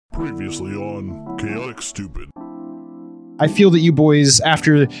Previously on Chaotic Stupid. I feel that you boys,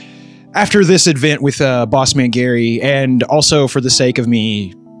 after this event with Boss Man Gary, and also for the sake of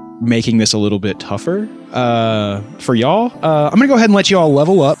me making this a little bit tougher for y'all, I'm gonna go ahead and let you all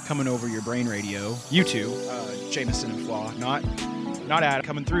level up. Coming over your brain radio, you two, Jameson and Flaw, not Adam.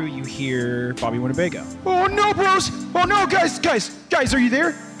 Coming through, you hear Bobby Winnebago. Oh no, bros! Oh no, guys, are you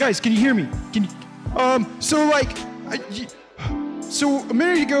there? Guys, can you hear me? Can you? So a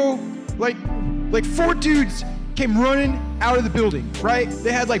minute ago, like 4 dudes came running out of the building, right?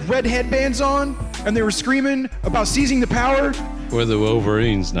 They had like red headbands on, and they were screaming about seizing the power. We're the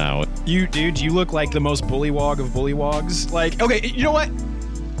Wolverines now. You look like the most bullywog of bullywogs. Like, okay, you know what?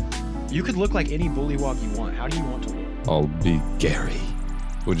 You could look like any bullywog you want. How do you want to look? I'll be Gary.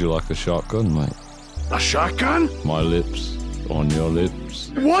 Would you like a shotgun, mate? A shotgun? My lips on your lips.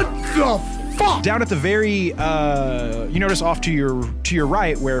 What the fuck? Down at the very, you notice off to your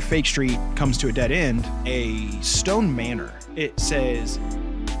right where Fake Street comes to a dead end, a stone manor. It says,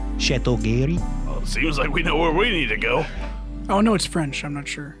 Chateau Gary. Well, seems like we know where we need to go. Oh, no, it's French. I'm not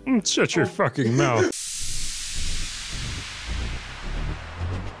sure. Shut your fucking mouth.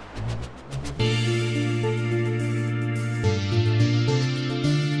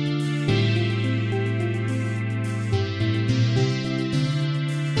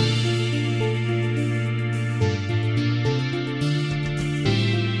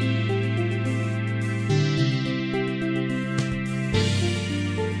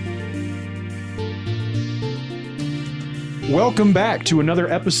 Welcome back to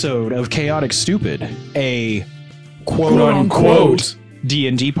another episode of Chaotic Stupid, a quote-unquote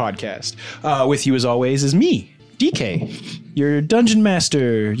D&D podcast. With you as always is me, DK, your dungeon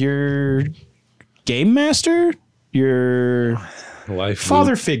master, your game master, your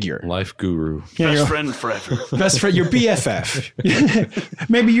father figure. Life guru. Yeah, Best friend forever. Best friend, your BFF.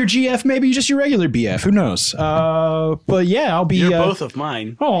 Maybe your GF, maybe just your regular BF, who knows? But yeah, I'll be... You're both of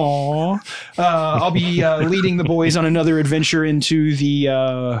mine. Aww. I'll be leading the boys on another adventure into the...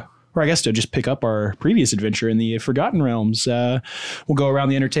 or I guess to just pick up our previous adventure in the Forgotten Realms. We'll go around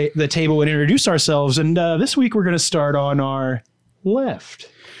the table and introduce ourselves, and this week we're going to start on our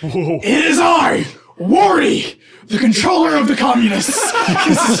left. Whoa. It is I, Wardy, the controller of the communists. For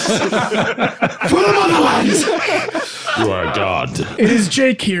the motherland. You are God. It is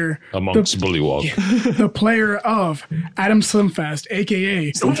Jake here, amongst bullywog. the player of Adam Slimfast,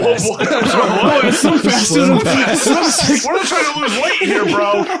 a.k.a. Slimfast. What? Slimfast. We're not trying to lose weight here,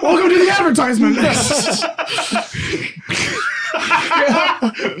 bro. Welcome to the advertisement.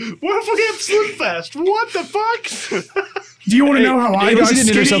 What if we get Slimfast? What the fuck? Do you want to know how I got didn't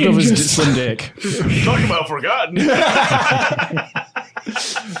introduce skinny? himself as Slim Dick. Talk about forgotten.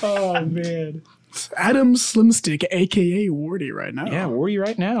 Oh, man. Adam Slimstick, a.k.a. Wardy right now. Yeah, Wardy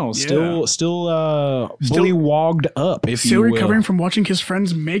right now. Still bullywogged up, if Still you will. recovering from watching his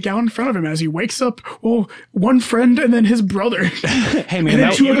friends make out in front of him as he wakes up. Well, one friend and then his brother. Hey, man, And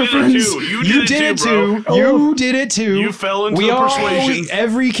then 2 other friends. You did it too. You did it too. You fell into the persuasion.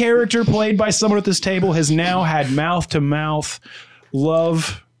 Every character played by someone at this table has now had mouth-to-mouth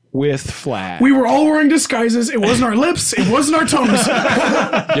love with Flag. We were all wearing disguises. It wasn't our lips. It wasn't our tongues.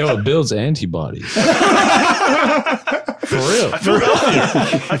 Yo, it builds antibodies. For real.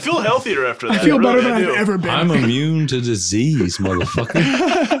 I feel healthier after that. I feel better really, than I've ever been. I'm immune to disease,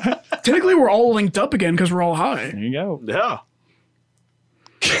 motherfucker. Technically, we're all linked up again because we're all high. There you go. Yeah.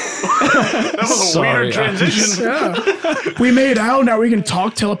 That was a weird transition. Yeah. We made out. Now we can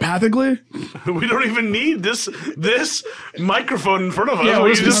talk telepathically. We don't even need this microphone in front of us. Yeah, we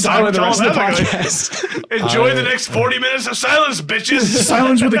we're can just silent the rest of the telepathically. podcast. Enjoy the next 40 minutes of silence, bitches.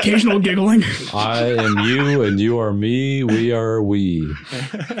 Silence with occasional giggling. I am you and you are me. We are we. We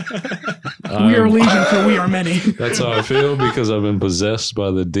are legion, for we are many. That's how I feel because I've been possessed by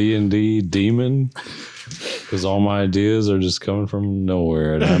the D&D demon. Because all my ideas are just coming from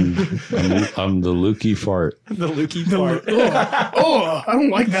nowhere, and I'm the Lukey fart. The Lukey fart. Oh, I don't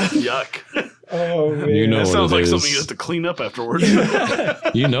like that. Yuck. Oh, man. You know That what sounds it like is. something you have to clean up afterwards.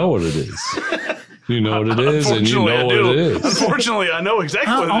 You know what it is. You know what it is, and you know what it is. Unfortunately, I know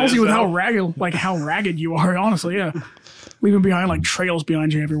exactly what it is. Honestly, with now. how ragged you are, honestly, yeah. Leaving behind like trails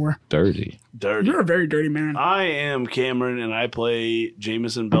behind you everywhere. Dirty. You're a very dirty man. I am Cameron, and I play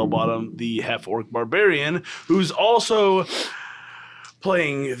Jameson Bellbottom, the half-orc barbarian, who's also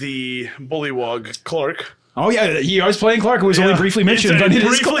playing the bullywog Clark. Oh, yeah, he was playing Clark, who was only briefly mentioned. It's But it is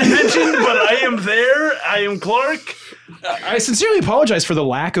briefly mentioned, but I am there. I am Clark. I sincerely apologize for the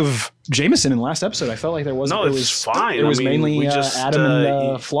lack of Jameson in the last episode. I felt like there wasn't. No, it it's was fine. It was I mean, mainly we just, Adam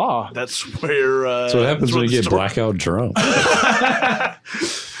and Flaw. That's where. So what happens when you get story- blackout drunk?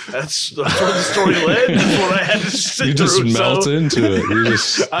 That's where the story led. That's what I had to sit You just through. melt into it. You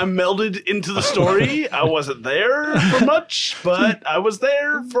just I melded into the story. I wasn't there for much, but I was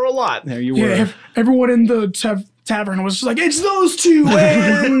there for a lot. There you were. Yeah, everyone in the tavern was just like, it's those two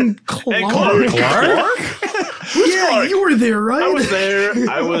and Clark. And Clark? Yeah, Clark? you were there, right? I was there.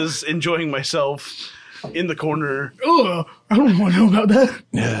 I was enjoying myself in the corner. Ugh, I don't want to know about that.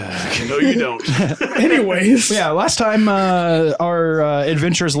 No, you don't. Anyways. Yeah, last time our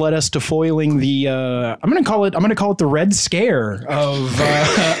adventures led us to foiling the I'm gonna call it the Red Scare of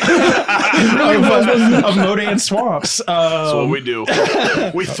Modan Swamps. That's what we do.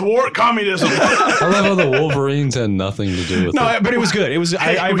 We thwart communism. I love how the Wolverines had nothing to do with No, it. but it was good. It was We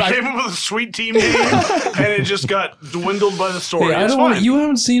came up with a sweet team name, and it just got dwindled by the story. Hey, It's fine. you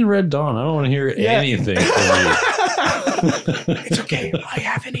haven't seen Red Dawn. I don't want to hear anything from you. It's okay. I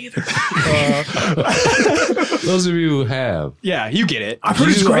haven't either. Those of you who have, yeah, you get it. I've heard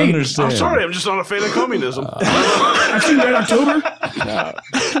it's you great. understand. I'm sorry, I'm just not a fan of communism. I've seen Red October.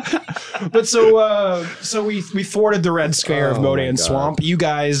 But so we thwarted the Red Scare of Oh my Modan God. Swamp. You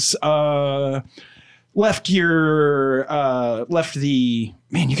guys left the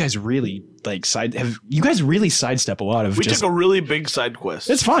man. You guys really you guys really sidestep a lot of We just. took a really big side quest.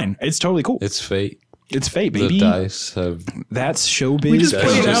 It's fine. It's totally cool. It's fate. It's fate, The baby. dice have. That's showbiz. We just That's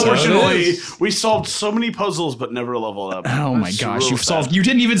played just out. how it Unfortunately, is. we solved so many puzzles, but never leveled up. Oh my That's gosh! real You've sad. solved. You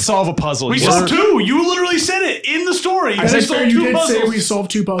didn't even solve a puzzle. We You solved just- two. You literally said it in the story. I We said solved you two did puzzles. say we solved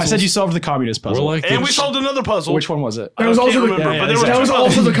two puzzles. I said you solved the communist puzzle. We're like and the we solved another puzzle. Which one was it? That was I also can't the, remember, but there exactly. were that was two also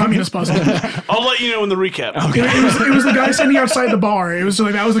puzzles. the communist puzzle. I'll let you know in the recap. It was the guy standing outside the bar. It was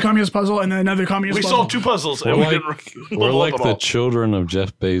like that was the communist puzzle, and then another communist We puzzle. solved two puzzles, and We're we like, didn't we're level like up at the all. children of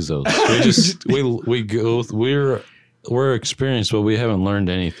Jeff Bezos. We just we go. We're experienced, but we haven't learned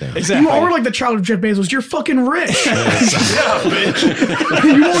anything. Exactly. You are like the child of Jeff Bezos. You're fucking rich. Yeah,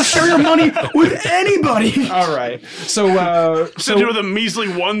 bitch. You won't share your money with anybody. All right. So Sitting here with a measly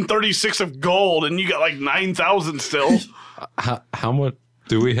 136 of gold, and you got like 9,000 still. How much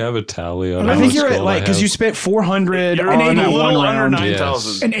do we have a tally on? I how think much you're at gold like I because have? you spent 400 You're on a that one little under round.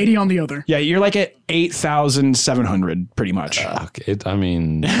 9,000. And 80 on the other. Yeah, you're like at 8,700 pretty much. Okay, I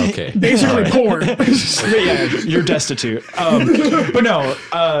mean, okay. Basically poor. Yeah, you're destitute. But no,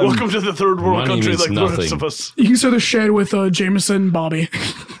 Welcome to the third world money country means like the rest nothing. of us. You can start the shed with Jameson Bobby.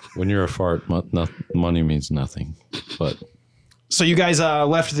 When you're a fart, money means nothing. But so you guys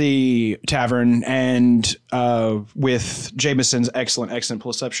left the tavern and with Jameson's excellent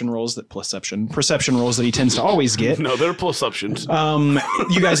perception rolls that he tends to always get. No, they're perceptions.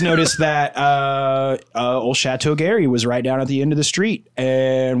 You guys noticed that old Chateau Gary was right down at the end of the street,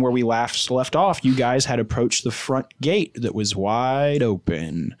 and where we left off, you guys had approached the front gate that was wide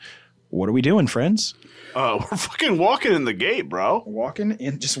open. What are we doing, friends? We're fucking walking in the gate, bro. Walking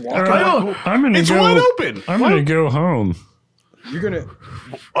in, just walking. I'm gonna It's wide open. gonna go home. You're gonna.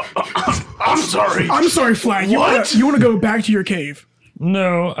 I'm sorry. I'm sorry, Flag. You wanna go back to your cave?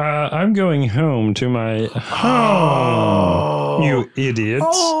 No, I'm going home to my home. You idiots!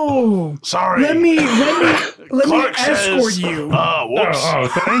 Oh, Sorry. let me Clark escort says, you.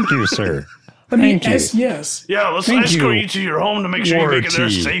 Whoops. Thank you, sir. Let me yes, Yeah, let's Thank escort you. you to your home to make sure you make it there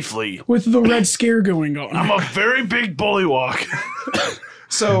Warty. safely. with the Red Scare going on. I'm a very big bullywog.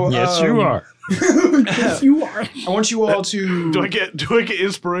 So Yes, you are. Yes, you are. I want you all to. Do I get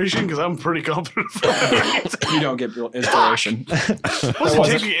inspiration? Because I'm pretty confident. You don't get inspiration. What's it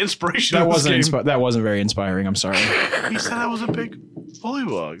take to get inspiration? That in this wasn't. game? That wasn't very inspiring. I'm sorry, He said I was a big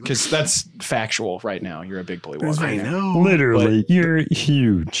bullywog. because that's factual right now. You're a big bully. I know. Literally, you're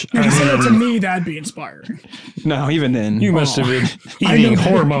huge. If you said that to me, that'd be inspiring. No, even then. You must have been eating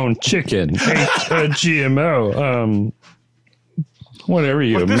hormone chicken, GMO, whatever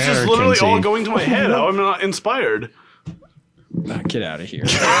you But this is literally Americans all eat. going to my head. How I'm not inspired. Get out of here.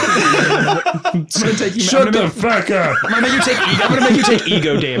 I'm gonna take you. Shut the fuck up! I'm gonna make you take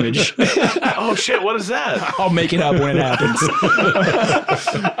ego damage. Oh shit! What is that? I'll make it up when it happens.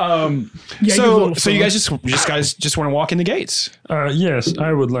 Yeah, So you guys just want to walk in the gates. Yes,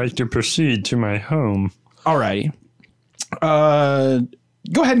 I would like to proceed to my home. Alrighty.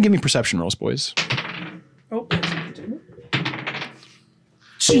 Go ahead and give me perception rolls, boys. Oh.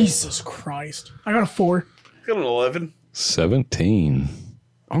 Jesus Christ! I got a 4. Got an 11. 17.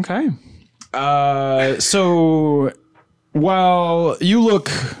 Okay. So while you look,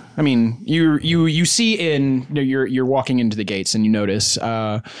 I mean, you see you're walking into the gates and you notice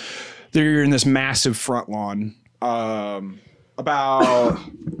they're in this massive front lawn, about,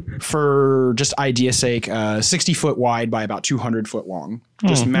 for just idea's sake, 60 foot wide by about 200 foot long,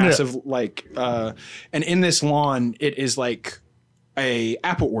 just massive, and in this lawn, it is like a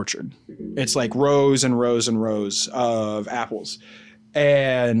apple orchard. It's like rows and rows and rows of apples,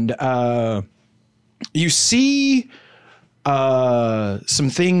 and you see some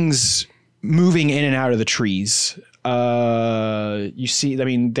things moving in and out of the trees. You see, I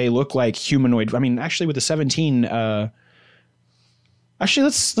mean, they look like humanoid. I mean, actually, with the 17. Actually,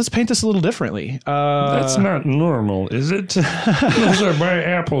 let's paint this a little differently. That's not normal, is it? Those are my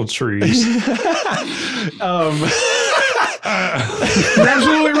apple trees. You're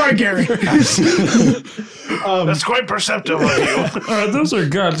absolutely right, Gary. That's quite perceptive of you. Those are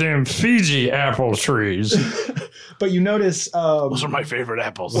goddamn Fiji apple trees. But you notice Those are my favorite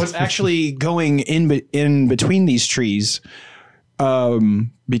apples. what's actually going in between these trees,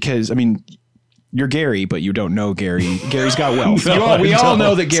 because I mean, you're Gary, but you don't know Gary. Gary's got wealth. No, we all know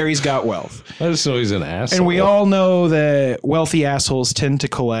don't. that Gary's got wealth, I just know he's an asshole. and we all know that wealthy assholes tend to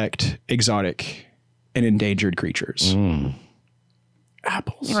collect exotic and endangered creatures.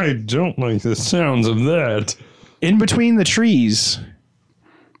 Apples. I don't like the sounds of that. In between the trees,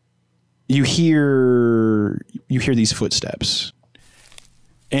 you hear these footsteps.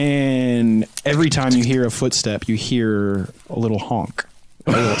 And every time you hear a footstep, you hear a little honk,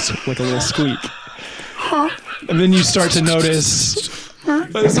 like a little squeak. And then you start to notice.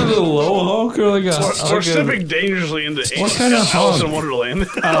 Is it a low honk or like a... We're stepping dangerously into What kind of Alice in honk? Wonderland.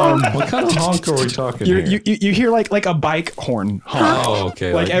 What kind of honk are we talking here? You hear like a bike horn honk. Oh,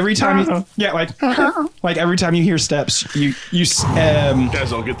 okay. Like every time like every time you hear steps, you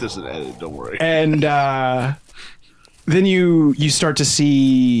Guys, I'll get this in edit. Don't worry. and then you start to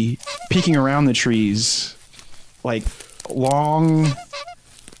see peeking around the trees like long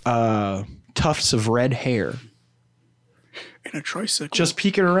tufts of red hair In a tricycle. just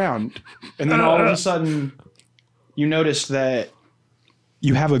peeking around, and then all of a sudden you notice that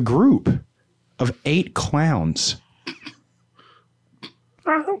you have a group of 8 clowns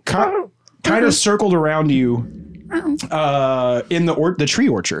kind of circled around you in the tree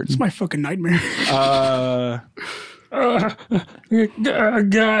orchard. It's my fucking nightmare.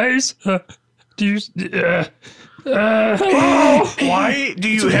 Guys, do you... Why do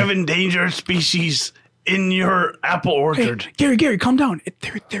you have endangered species in your apple orchard? Hey, Gary, calm down.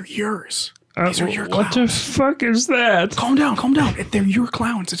 They're yours. These are your what clowns. the fuck is that? Calm down. They're your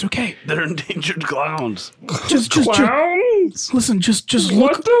clowns. It's okay. They're endangered clowns. Just Clowns? listen. Just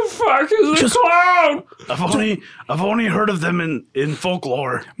What look. the fuck is Just- a clown? I've only heard of them in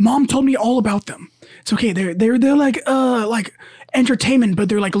folklore. Mom told me all about them. It's okay. They're like entertainment, but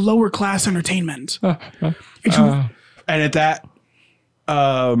they're like lower class entertainment. And at that,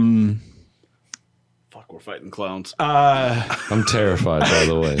 Fuck, we're fighting clowns. I'm terrified, by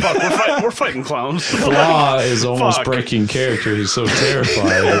the way. Fuck, we're fighting clowns. Flaw is almost Fuck. breaking character. He's so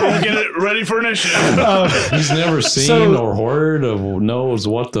terrified. We'll get it ready for initiative. He's never seen So- or heard of, knows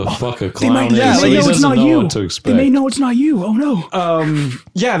what the fuck a They clown might, is. yeah, so like, he know it's doesn't not know you. what to They expect. may know it's not you. Oh no.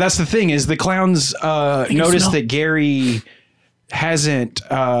 yeah, that's the thing is the clowns notice smell. that Gary hasn't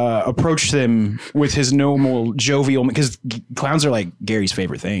approached them with his normal jovial, because clowns are like Gary's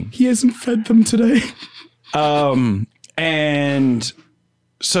favorite thing. He hasn't fed them today. And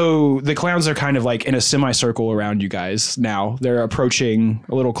so the clowns are kind of like in a semicircle around you guys now. They're approaching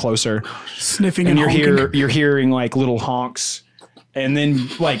a little closer, Sniffing and and honking. you're hearing like little honks, and then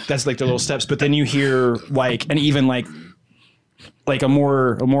like that's like the little steps, but then you hear like an even like a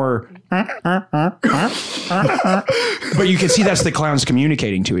more but you can see that's the clowns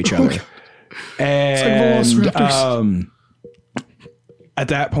communicating to each other. And Velociraptors. at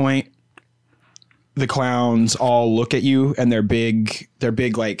that point, the clowns all look at you, and their big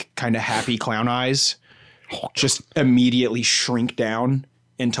like kind of happy clown eyes just immediately shrink down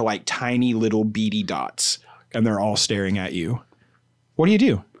into like tiny little beady dots, and they're all staring at you. What do you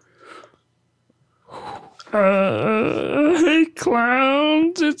do? Hey,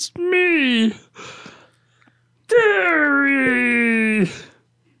 clowns, it's me, Gary.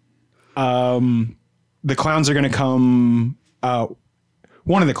 The clowns are going to come.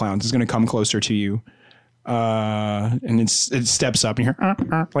 One of the clowns is going to come closer to you, and it steps up, and you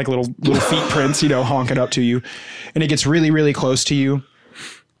hear like little feet prints, honking up to you, and it gets really, really close to you.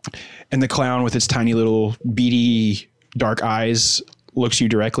 And the clown with its tiny little beady dark eyes looks you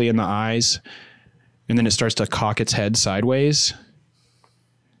directly in the eyes, and then it starts to cock its head sideways,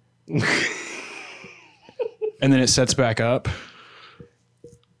 and then it sets back up,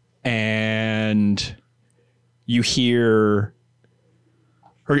 and you hear.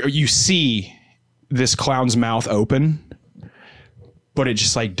 Or you see this clown's mouth open, but it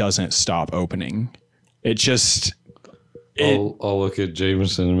just like doesn't stop opening. It just I'll look at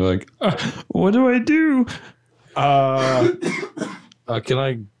Jameson and be like, what do I do? Can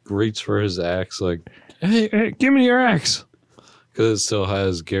I reach for his axe? Like, hey, give me your axe. Because it still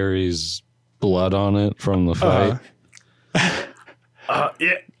has Gary's blood on it from the fight.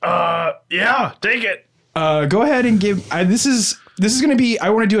 Yeah, take it. Go ahead and give. This is going to be. I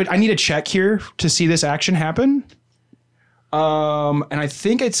want to do it. I need a check here to see this action happen. And I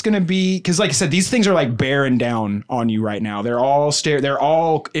think it's going to be because, like I said, these things are like bearing down on you right now. They're all They're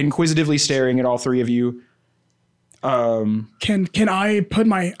all inquisitively staring at all three of you. Can I put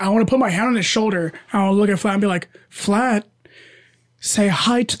my? I want to put my hand on his shoulder. I want to look at Flat and be like, Flat, say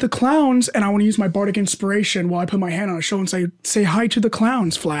hi to the clowns. And I want to use my bardic inspiration while I put my hand on his shoulder and say hi to the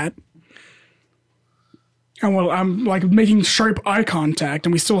clowns, Flat. And while I'm like making sharp eye contact,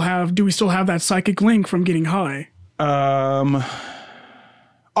 and do we still have that psychic link from getting high? I'll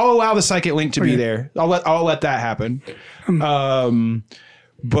allow the psychic link to be there. I'll let that happen.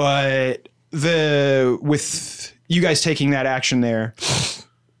 But with you guys taking that action there,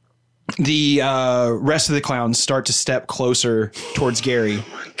 the rest of the clowns start to step closer towards Gary.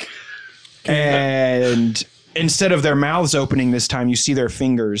 And instead of their mouths opening this time, you see their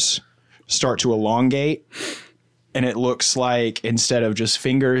fingers start to elongate. And it looks like instead of just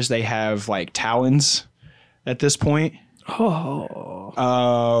fingers, they have like talons at this point. Oh.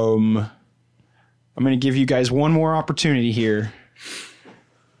 I'm going to give you guys one more opportunity here.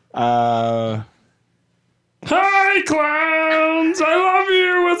 Hi, clowns! I love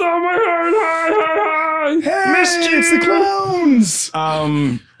you with all my heart. Hi. Hey, Missed you. it's the clowns.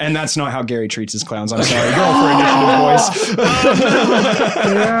 And that's not how Gary treats his clowns. I'm sorry. Going for initiative, boys.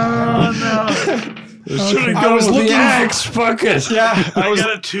 I was looking axe. Fuck it. Yeah, I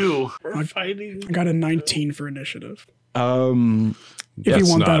got a 2. We're fighting. I got a 19 for initiative. If you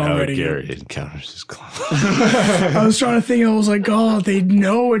want that already. Gary encounters his clown. I was trying to think. I was like, God, they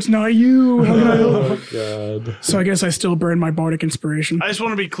know it's not you. Oh God. So I guess I still burn my bardic inspiration. I just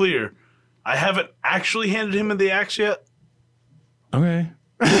want to be clear. I haven't actually handed him the axe yet. Okay.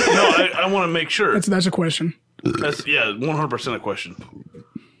 No, I want to make sure. That's a question. That's 100% a question.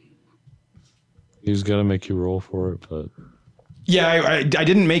 He's gonna make you roll for it, but Yeah, I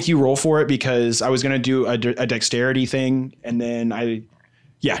didn't make you roll for it because I was going to do a dexterity thing. And then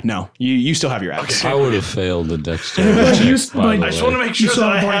you still have your axe. I would have failed the dexterity. I check, by the I just way. want to make sure that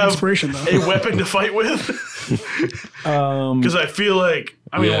I bardic have inspiration, though. a weapon to fight with. Because I feel like,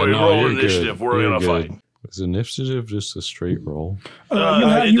 when we roll you're initiative, good. we're You're going to good. fight. Is initiative just a straight roll? You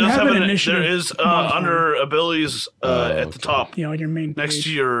have an initiative. There is under abilities at the top, Yeah, like your main next page.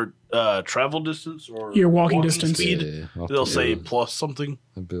 to your travel distance or Your walking distance. speed. Yeah, I'll They'll put say your plus something.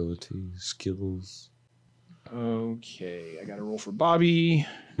 abilities, skills. Okay, I got to roll for Bobby.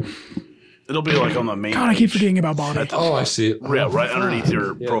 It'll be like on the main. God, I keep page. forgetting about Bobby. Oh, I see it. Yeah, right underneath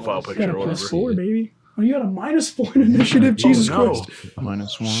your profile You picture got a or plus whatever. 4, baby. Oh, you got a -4 in initiative? Jesus no. Christ.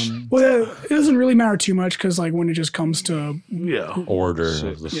 -1. Well, it doesn't really matter too much because, like, when it just comes to, Yeah. Order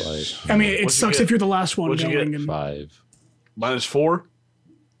of the fight. I mean, it you sucks get? if you're the last one What'd you going. get? And -5. -4?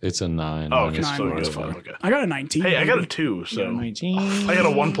 It's a 9. Oh, okay. minus So four. it's fine. Okay. I got a 19. Hey, I got a 2, so 19. I got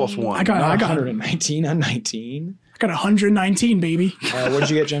a 1 plus 1. I got 119 on 19. 119, baby. What did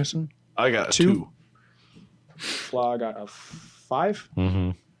you get, Jameson? I got a 2. 2. Flaw got a 5.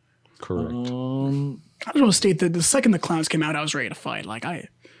 Mm-hmm. Correct. I just want to state that the second the clowns came out, I was ready to fight. Like I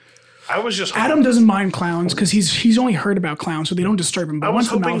was just Adam doesn't mind clowns because he's only heard about clowns, so they don't disturb him. But I was once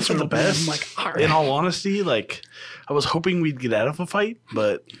the hoping mouths for are the open, best. I'm like, all right. In all honesty, like I was hoping we'd get out of a fight,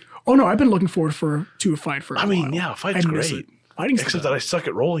 but Oh no, I've been looking forward to a fight for. I mean, yeah, fight's great. Fighting's Except that I suck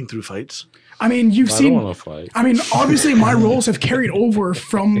at rolling through fights. I mean, you've I seen. don't want to fight. I mean, obviously, my roles have carried over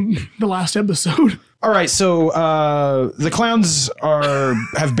from the last episode. All right, so the clowns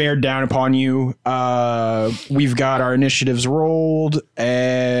have bared down upon you. We've got our initiatives rolled,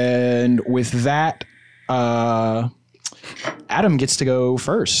 and with that, Adam gets to go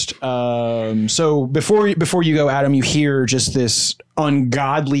first. So before you go, Adam, you hear just this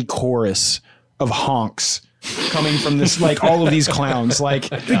ungodly chorus of honks coming from this, like all of these clowns, like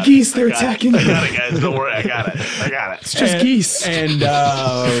The geese, they're attacking. I got it, guys. Don't worry, I got it. It's just geese.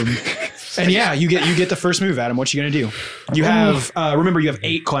 and yeah, you get the first move, Adam. What you gonna do? You have remember you have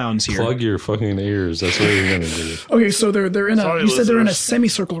 8 clowns here. Plug your fucking ears. That's what you're gonna do. Okay, so they're in a. Sorry, You said they're in a listeners.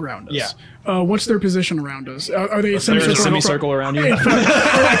 semicircle around us. Yeah. What's their position around us? Are they a There's semicircle? a semicircle around you.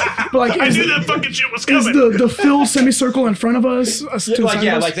 But like, I is, knew that fucking shit was is coming. the filled semicircle in front of us? To the side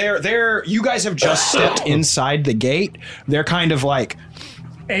of us? Like they're you guys have just stepped inside the gate. They're kind of like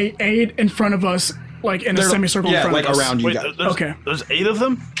eight in front of us, like in a semicircle in front like of us. around you Wait, guys. there's, Okay. There's 8 of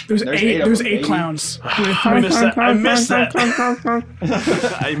them? There's eight. of There's them, eight baby. clowns. I missed that. I missed that.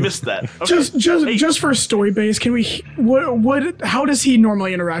 I missed that. Okay. Just for story base, can we? How does he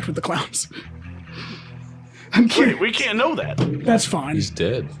normally interact with the clowns? I'm curious. We can't know that. That's fine. He's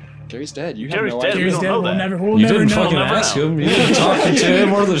dead. Gary's dead. You Gary's have no dead. idea. We Gary's don't dead. know We'll that. never. We'll You never didn't know. fucking never ask know. him. You didn't talking to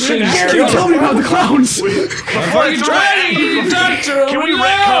him or the shit. Gary, tell me about the clowns. Before I threw Can we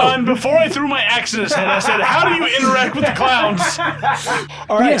retcon? Before I threw my axe in his head, I said, "How do you interact with the clowns?"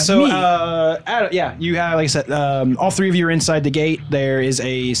 All right, Yeah, so me. Adam, you have, like I said, all three of you are inside the gate. There is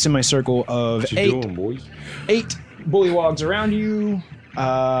a semicircle of What you doing, boys? 8 bullywogs around you.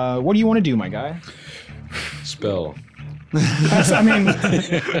 What do you want to do, my guy? Spell. I mean,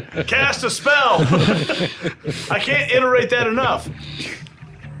 Cast a spell. I can't iterate that enough.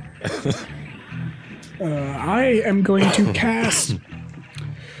 I am going to cast.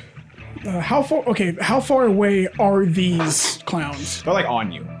 How far? Okay, how far away are these clowns? They're like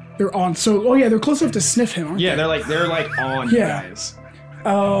on you. They're on. So, oh yeah, they're close enough to sniff him, aren't Yeah, they're like on you Yeah. guys.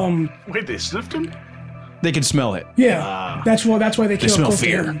 Wait, they sniffed him? They can smell it. they? Yeah, that's why they came up smell close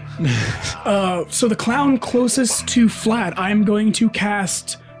fear. to him. So the clown closest to Flat, I'm going to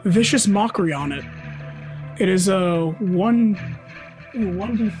cast Vicious Mockery on it. It is a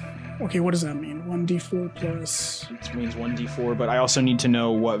 1d. Okay, what does that mean? 1d4 plus. It means 1d4, but I also need to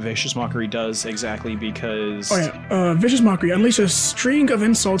know what Vicious Mockery does exactly because... Oh yeah, Vicious Mockery. Unleash a string of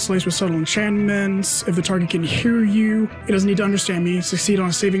insults laced with subtle enchantments. If the target can hear you, it doesn't need to understand me. Succeed on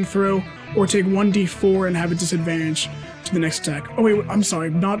a saving throw, or take 1d4 and have a disadvantage to the next attack. Oh wait, I'm sorry,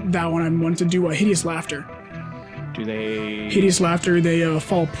 not that one. I want to do a Hideous Laughter. Do they... Hideous Laughter, they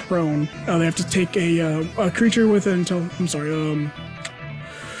fall prone. They have to take a creature with an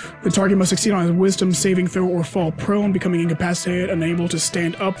the target must succeed on a wisdom saving throw or fall prone, becoming incapacitated, unable to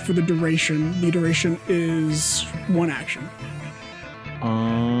stand up for the duration. The duration is 1 action.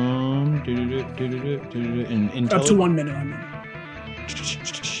 Up to 1 minute, I mean.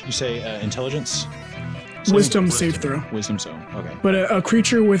 You say intelligence? Wisdom save throw. Wisdom, so, okay. But a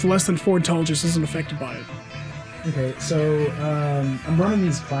creature with less than 4 intelligence isn't affected by it. Okay, so I'm running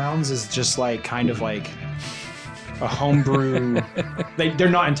these clowns as just like kind of like a homebrew. They're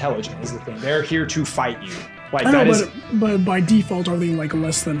not intelligent is the thing. They're here to fight you. Like I that know, is but by default, are they like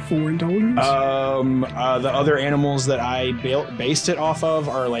less than 4 intelligence? the other animals that I based it off of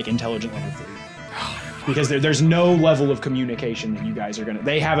are like intelligent level 3. Because there's no level of communication that you guys are gonna.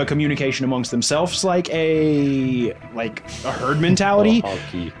 They have a communication amongst themselves, like a herd mentality.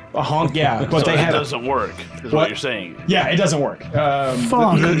 A honk, yeah. But So they it have. doesn't work, is what you're saying. Yeah, it doesn't work.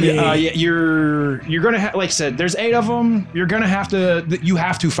 Fuck me. You're gonna have, like I said, there's 8 of them. You're gonna have to. You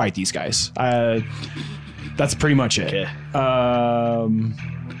have to fight these guys. That's pretty much it. Okay.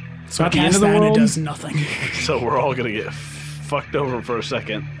 It's so not the end cast of the that and world. it does nothing. So we're all gonna get fucked over for a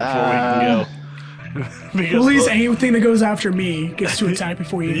second before we can go. Because At least anything that goes after me gets to attack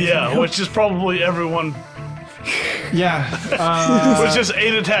before you. yeah, which is probably everyone. Yeah. Which is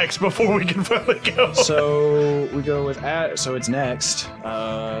 8 attacks before we can finally go. So we go with so it's next.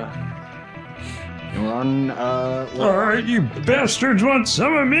 And we're on. Alright, you bastards want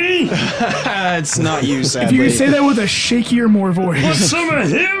some of me? It's not you, If sadly. you could say that with a shakier, more voice. Some of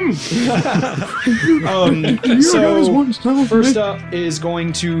him? So first up is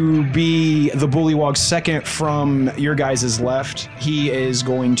going to be the Bullywog second from your guys' left. He is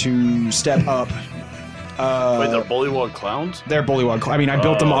going to step up. Wait, they're bullywog clowns? They're Bullywog. I mean, I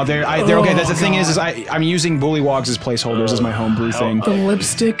built them all. They're okay. That's the thing is I'm using Bullywogs as placeholders as my homebrew thing. The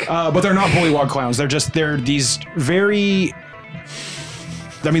lipstick. But they're not Bullywog clowns. They're these very.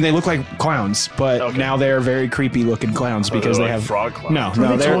 I mean, they look like clowns, but now they're very creepy looking clowns because they're they like have frog clowns.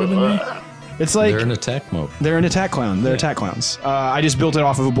 No, they taller than me? it's like They're in attack mode. they're an attack clown. They're attack clowns. I just built it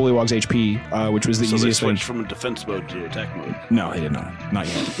off of a Bullywog's HP, which was the So they easiest thing. switched from defense mode to attack mode. No, they did not. Not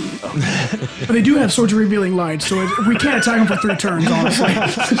yet. But they do have swords of revealing light, so we can't attack them for 3 turns, honestly.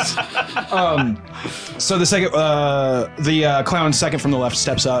 So the second, the clown second from the left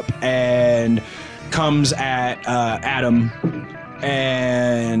steps up and comes at Adam.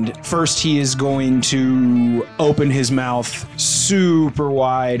 And first he is going to open his mouth super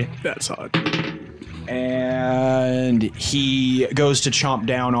wide. That's odd. And he goes to chomp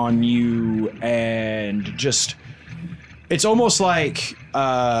down on you and just... It's almost like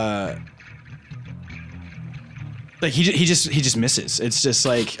he just misses. It's just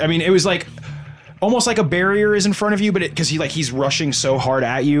like, I mean, it was like almost like a barrier is in front of you, but because he's rushing so hard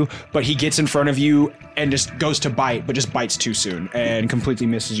at you, but he gets in front of you and just goes to bite, but just bites too soon and completely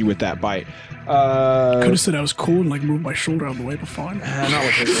misses you with that bite. Could have said I was cool and like moved my shoulder out of the way, but fine. Not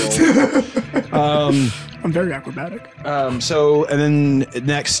with his roll. I'm very acrobatic. And then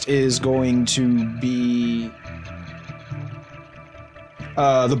next is going to be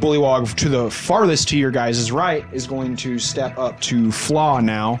the bullywog to the farthest to your guys' right is going to step up to Flaw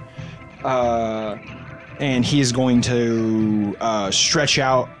now. And he is going to stretch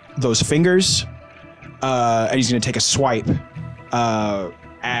out those fingers. And he's going to take a swipe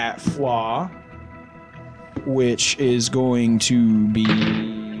at Flaw, which is going to be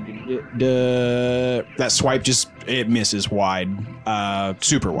that swipe it misses wide,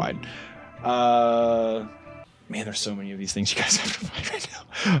 super wide. Man, there's so many of these things you guys have to find right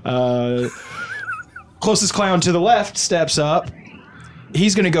now. Closest clown to the left steps up.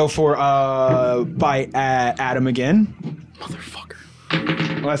 He's going to go for a bite at Adam again. Motherfucker.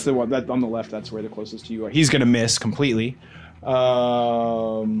 Well, that's the one that on the left. That's where the closest to you are. He's going to miss completely.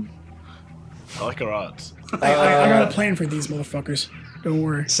 I like our odds. I got a plan for these motherfuckers. Don't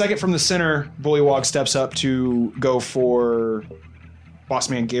worry. Second from the center, Bullywog steps up to go for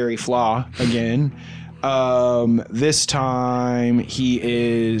Bossman Gary Flaw again. This time he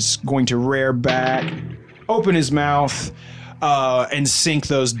is going to rear back, open his mouth, and sink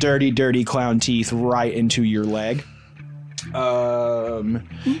those dirty, dirty clown teeth right into your leg.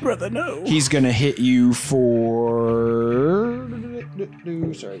 Brother, no. He's gonna hit you for...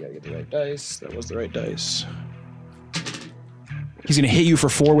 Sorry, I gotta get the right dice. That was the right dice. He's gonna hit you for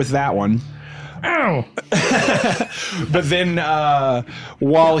 4 with that one. Ow! But then,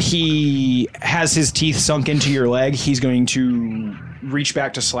 while he has his teeth sunk into your leg, he's going to reach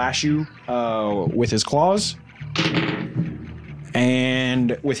back to slash you with his claws.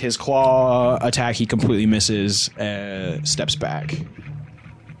 And with his claw attack, he completely misses, steps back.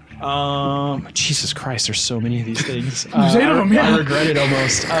 Jesus Christ, there's so many of these things. There's 8 of them, yeah. I regret it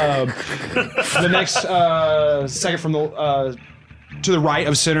almost. The next, second from the, to the right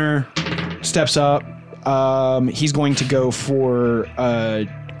of center, steps up. He's going to go for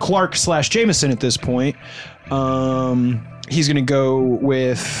Clark / Jameson at this point. He's going to go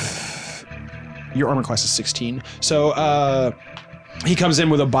with... Your armor class is 16. So he comes in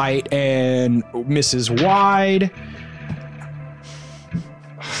with a bite and misses wide.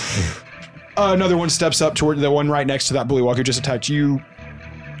 Another one steps up toward the one right next to that bullywog who just attacked you.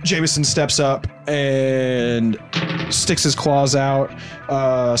 Jameson steps up and sticks his claws out,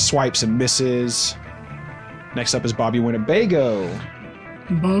 swipes and misses. Next up is Bobby Winnebago.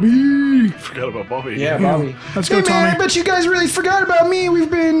 Bobby. Forgot about Bobby. Yeah, Bobby. Let's go, Hey Tommy. man, I bet you guys really forgot about me.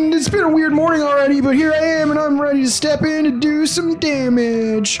 It's been a weird morning already, but here I am and I'm ready to step in to do some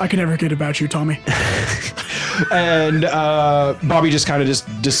damage. I can never forget about you, Tommy. And Bobby just kind of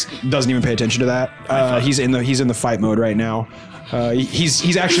just doesn't even pay attention to that. He's in the fight mode right now.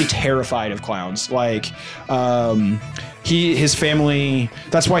 He's actually terrified of clowns. Like his family.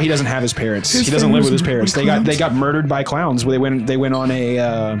 That's why he doesn't have his parents. He doesn't live with his parents. They got murdered by clowns. They went on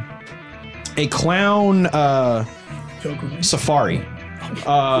a clown safari.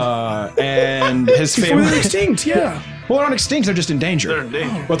 And his family. They're extinct, yeah. Well, they're not extinct. They're just endangered. They're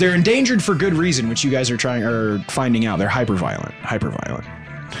endangered. But they're endangered for good reason, which you guys are finding out. They're hyper violent.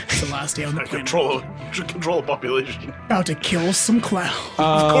 It's the last day on the planet. Control the population. About to kill some clowns.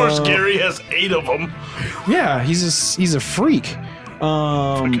 Of course, Gary has 8 of them. Yeah, he's a freak.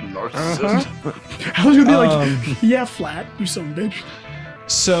 Fucking narcissist. I was gonna be like, yeah, flat, you son of a bitch.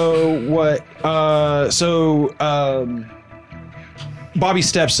 So what? Bobby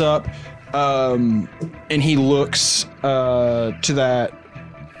steps up, and he looks to that.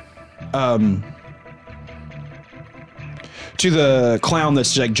 To the clown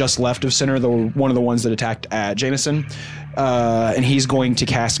that's like just left of center, one of the ones that attacked at Jameson, and he's going to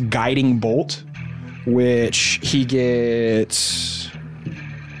cast Guiding Bolt, which he gets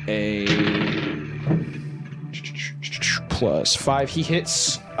a +5. He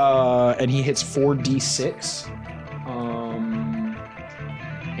hits, and he hits 4d6,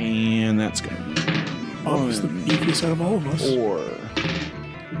 and that's gonna be Oh, he's the beefiest out of all of us. 4,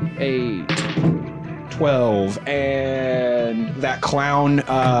 8, 12, and that clown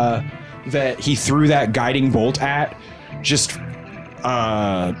that he threw that guiding bolt at just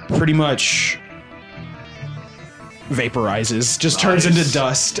pretty much vaporizes, just turns into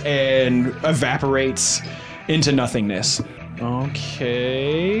dust and evaporates into nothingness.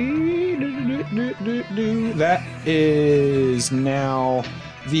 Okay. That is now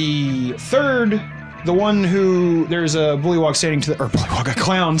the third. The one who there's a bullywog standing to the, or bullywog, a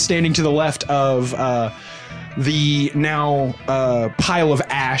clown standing to the left of the now pile of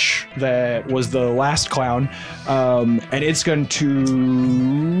ash that was the last clown, and it's going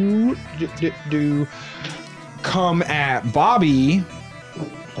to come at Bobby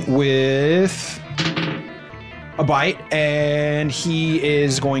with a bite, and he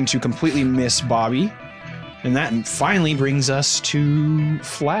is going to completely miss Bobby. And that finally brings us to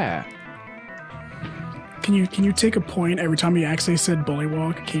Flat. Can you take a point every time he actually said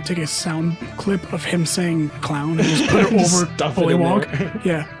bullywog? Can you take a sound clip of him saying clown and just put it over Stuff it in bullywog?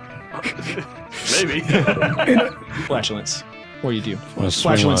 Yeah. Maybe. Flatulence. What do you do? I'm gonna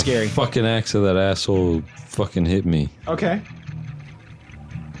swing Flatulence, my Gary. fucking axe at that asshole who fucking hit me. Okay.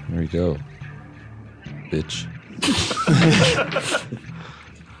 There we go. Bitch.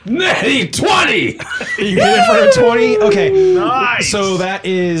 Natty 20! You hit it for a 20? Okay. Nice! So that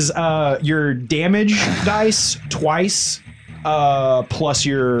is your damage dice twice, plus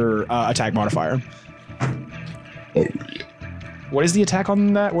your attack modifier. What is the attack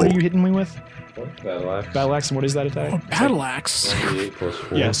on that? What are you hitting me with? Battle axe. Battle axe, and what is that attack? Battle axe. 8 plus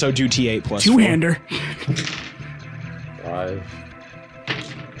 4. Yeah, so do T8 plus Two-hander. 5.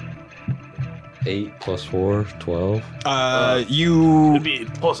 8 plus 4, 12. 4. You It'd be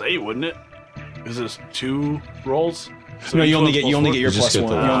 +8, wouldn't it? Because it's 2 rolls. So no, each you only one's get your You just plus get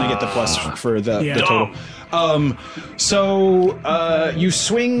 1. the- You only get the plus for the Yeah. total. Dumb. So you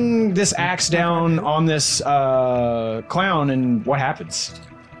swing this axe down on this clown, and what happens?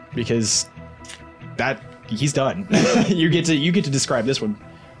 Because that he's done. you get to describe this one,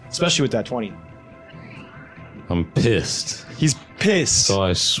 especially with that 20. I'm pissed. He's pissed. So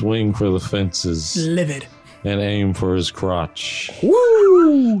I swing for the fences Livid. and aim for his crotch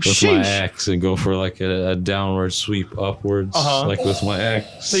Woo! with my Sheesh. axe and go for like a downward sweep upwards, like with my axe.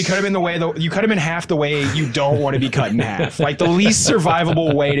 So you cut him in the way. You cut him in half the way you don't want to be cut in half, like the least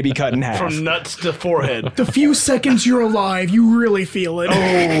survivable way to be cut in half. From nuts to forehead. The few seconds you're alive, you really feel it.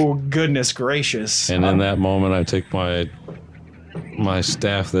 Oh goodness gracious! And in that moment, I take my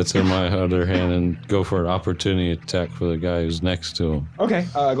staff that's in my other hand and go for an opportunity attack for the guy who's next to him. Okay,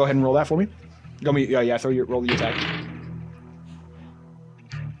 go ahead and roll that for me. Go me, yeah. Roll the attack.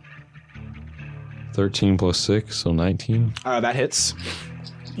 13 plus 6, so 19. That hits.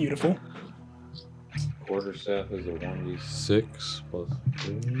 Beautiful. Quarterstaff is a 1d6 plus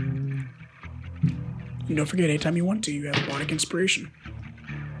 3. And don't forget, anytime you want to, you have bardic inspiration.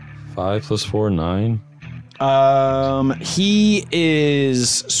 5 plus 4, 9. He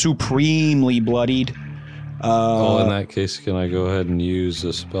is supremely bloodied. In that case, can I go ahead and use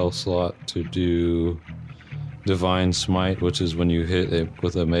a spell slot to do Divine Smite, which is when you hit it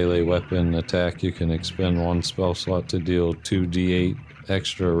with a melee weapon attack, you can expend 1 spell slot to deal 2d8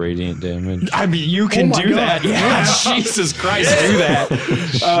 extra radiant damage. I mean, you can my do God. that. Yeah, Jesus Christ, do that.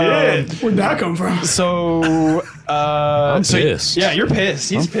 Where'd that come from? So, I'm pissed. Yeah, you're pissed.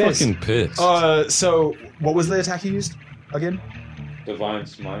 He's I'm pissed. fucking pissed. So what was the attack you used again? Divine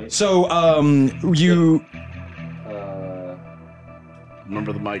Smite. So, you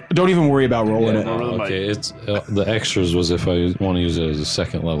Remember the mic. don't even worry about rolling it. Over the mic. Okay, it's the extras was if I want to use it as a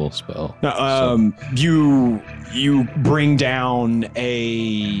second level spell. No, you bring down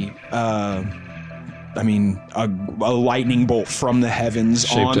a lightning bolt from the heavens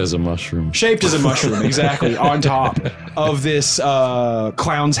Shaped as a mushroom. shaped as a mushroom, exactly, on top of this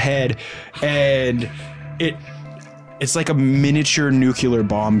clown's head, and it's like a miniature nuclear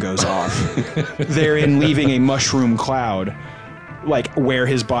bomb goes off, therein leaving a mushroom cloud, like where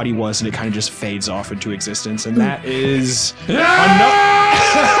his body was, and it kind of just fades off into existence, and that is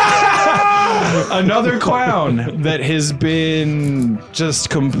another clown that has been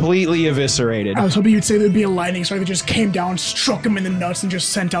just completely eviscerated. I was hoping you'd say there'd be a lightning strike that just came down, struck him in the nuts, and just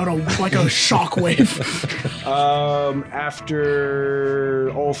sent out a shockwave.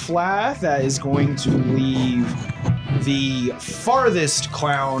 After Olflath, that is going to leave the farthest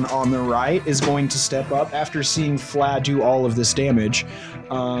clown on the right is going to step up after seeing Fla do all of this damage.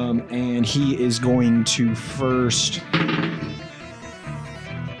 And he is going to first...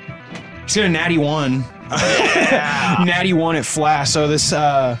 He's gonna natty 1. Natty 1 at Fla. So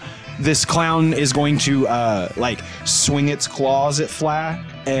this clown is going to swing its claws at Fla,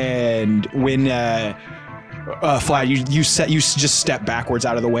 and when Fla, you just step backwards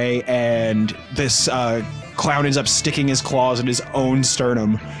out of the way, and this clown ends up sticking his claws in his own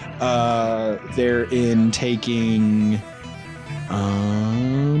sternum. Therein taking,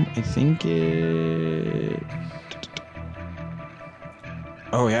 I think it.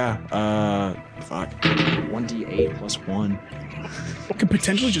 Oh yeah. Fuck. 1d8 plus 1. Could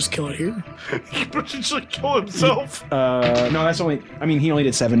potentially just kill it here. He could potentially kill himself. No, that's only. I mean, he only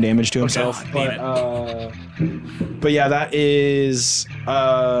did 7 damage to himself. damn But yeah, that is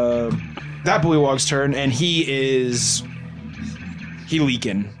that Bullywog's turn, and he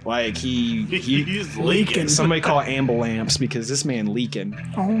leaking. Like He's leaking. Somebody call ambulance because this man leaking.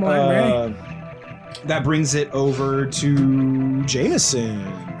 Oh my man. That brings it over to Jameson.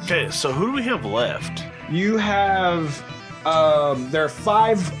 Okay, so who do we have left? You have there are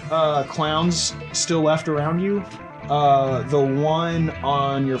 5 clowns still left around you. The one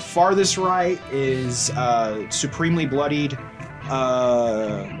on your farthest right is supremely bloodied.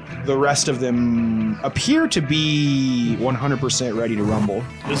 The rest of them appear to be 100% ready to rumble.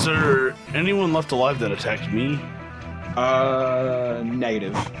 Is there anyone left alive that attacked me?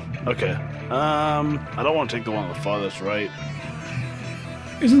 Negative. Okay. I don't want to take the one on the farthest right.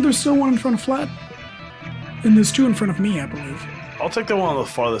 Isn't there still one in front of Flat? And there's 2 in front of me, I believe. I'll take the one on the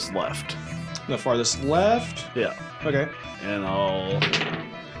farthest left. The farthest left. Yeah. Okay. And I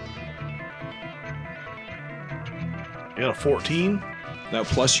got a 14. Now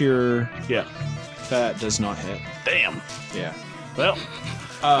plus your Yeah. that does not hit. Damn. Yeah. Well,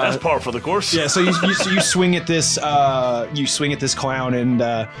 that's par for the course. Yeah. So you swing at this clown, and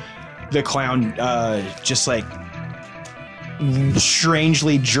the clown just like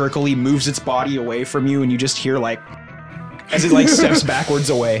strangely jerkily moves its body away from you, and you just hear like as it like steps backwards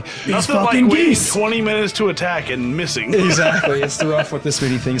away. Nothing like fucking waiting geese. 20 minutes to attack and missing. Exactly. It's rough with this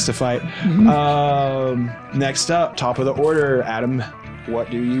many things to fight. Next up, top of the order, Adam. What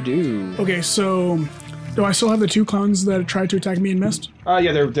do you do? Okay, so do I still have the 2 clowns that tried to attack me and missed?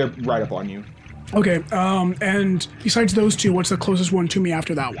 Yeah, they're right up on you. Okay, and besides those 2, what's the closest one to me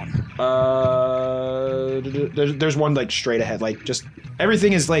after that one? There's one like straight ahead, like just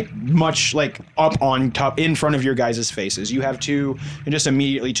everything is like much like up on top in front of your guys' faces. You have 2, and just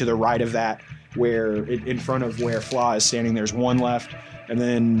immediately to the right of that, where in front of where Flaw is standing, there's 1 left, and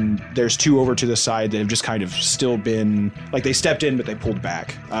then there's 2 over to the side that have just kind of still been like they stepped in but they pulled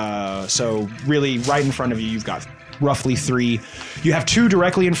back. So really, right in front of you, you've got roughly 3. You have 2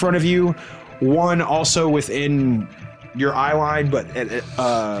 directly in front of you. 1 also within your eye line, but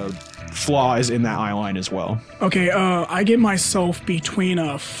Flaw is in that eye line as well. Okay, I get myself between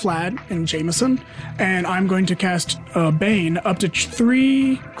Flat and Jameson, and I'm going to cast Bane. Up to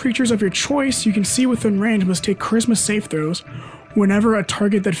 3 creatures of your choice you can see within range must take charisma save throws. Whenever a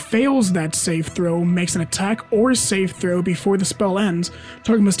target that fails that save throw makes an attack or save throw before the spell ends,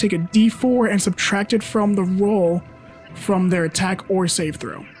 target must take a d4 and subtract it from the roll from their attack or save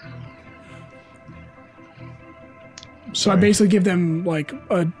throw. So I basically give them like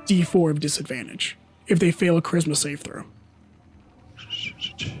a d4 of disadvantage if they fail a charisma save throw.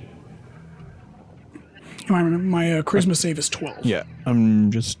 My charisma save is 12. Yeah, I'm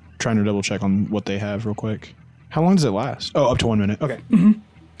just trying to double check on what they have real quick. How long does it last? Oh, up to 1 minute. Okay.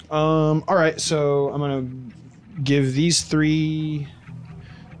 All right, so I'm gonna give these 3.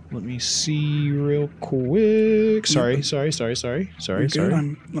 Let me see real quick. Sorry. Good.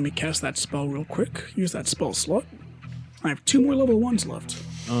 Let me cast that spell real quick. Use that spell slot. I have 2 more level 1s left.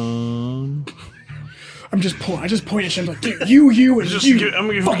 I just point at him like, dude, you, and Just you. I'm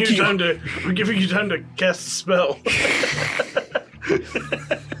giving you time to cast the spell.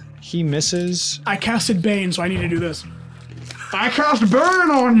 He misses. I casted Bane, so I need to do this. I cast Bane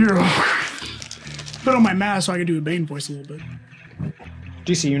on you. Put on my mask so I can do a Bane voice a little bit.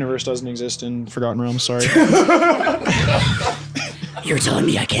 DC Universe doesn't exist in Forgotten Realms. Sorry. You're telling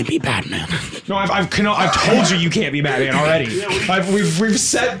me I can't be Batman? No, I've told you can't be Batman already.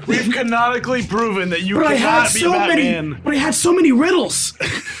 We've Canonically proven that you But I had cannot be so Batman. many. But I had so many riddles.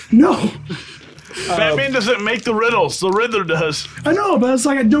 No. Batman doesn't make the riddles. The Riddler does. I know, but it's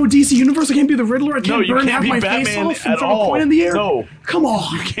like I know DC Universe. I can't be the Riddler. I can't you burn can't half be my face Batman off and at throw all. a coin in the air. No. Come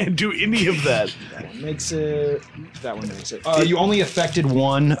on. Can't do any of that. makes it. That one makes it. You only affected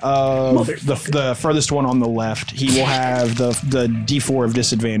one of the furthest one on the left. He will have the D4 of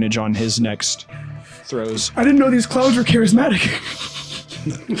disadvantage on his next throws. I didn't know these clowns were charismatic.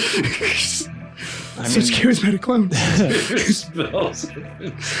 Such charismatic clowns.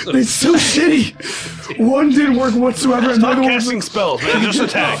 It's so shitty. One didn't work whatsoever. Stop Another casting one. spells, man. Just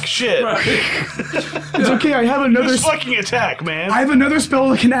attack. Shit. It's okay. I have another. Just fucking attack, man. I have another spell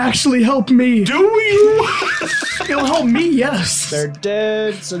that can actually help me. Do you? It'll help me. Yes. They're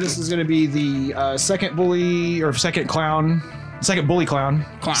dead. So this is going to be the second bully or second clown. Second bully clown.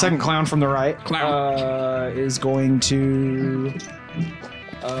 Second clown from the right. Is going to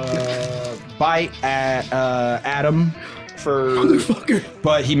bite at Adam for. Motherfucker.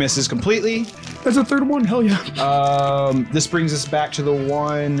 But he misses completely. That's a third one. Hell yeah. This brings us back to the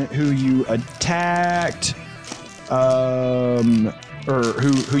one who you attacked. Or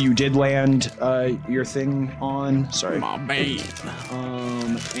who you did land your thing on. Sorry. My man.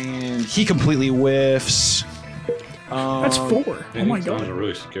 And he completely whiffs. That's 4. Oh my Sounds god.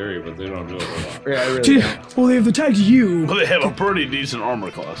 really scary, but they don't do it a lot. Yeah, I really Dude, don't. well, they've attacked you. Well, they have a pretty decent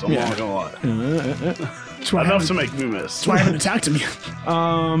armor class. I'm not gonna lie. That's why I Enough haven't- to make me miss. that's why I haven't attacked him yet.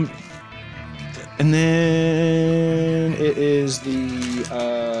 And then it is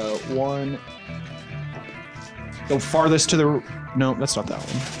the one. The farthest to the. No, that's not that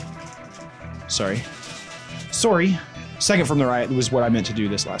one. Sorry. Second from the right was what I meant to do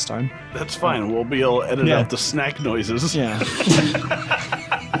this last time. That's fine. We'll be able to edit Yeah. out the snack noises. Yeah.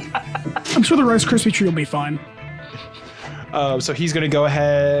 I'm sure the Rice Krispie tree will be fine. So he's gonna go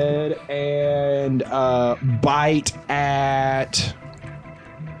ahead and bite at.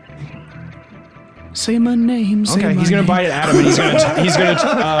 Say my name. Say Okay, my he's gonna name. bite at Adam,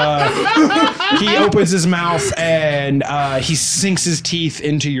 and he opens his mouth and he sinks his teeth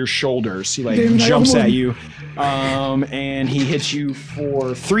into your shoulders. He like David, I jumps almost- at you, and he hits you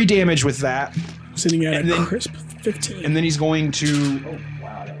for 3 damage with that. Sitting at and a then- crisp 15. And then he's going to. Oh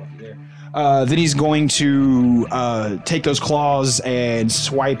wow, that wasn't there. Then he's going to take those claws and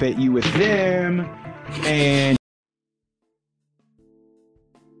swipe at you with them, and.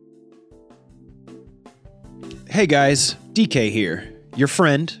 Hey guys, DK here, your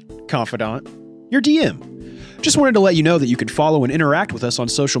friend, confidant, your DM. Just wanted to let you know that you can follow and interact with us on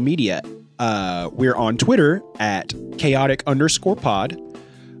social media. We're on Twitter at chaotic_pod,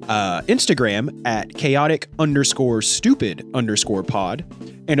 Instagram at chaotic_stupid_pod,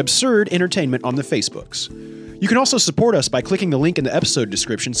 and absurd entertainment on the Facebooks. You can also support us by clicking the link in the episode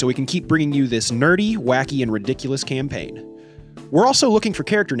description so we can keep bringing you this nerdy, wacky, and ridiculous campaign. We're also looking for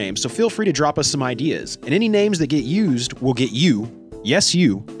character names, so feel free to drop us some ideas, and any names that get used will get you, yes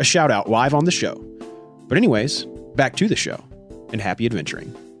you, a shout out live on the show. But anyways, back to the show, and happy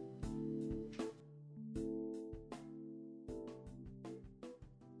adventuring.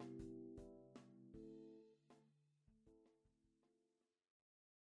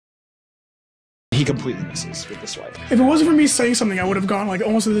 He completely misses with the swipe. If it wasn't for me saying something, I would have gone like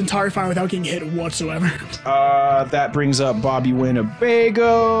almost the entire fight without getting hit whatsoever. That brings up Bobby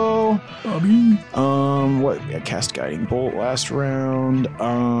Winnebago. Bobby. What? Yeah, cast Guiding Bolt last round.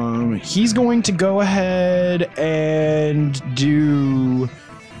 He's going to go ahead and do.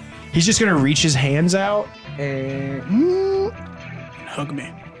 He's just gonna reach his hands out and. Hug me.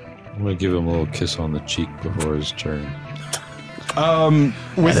 I'm gonna give him a little kiss on the cheek before his turn.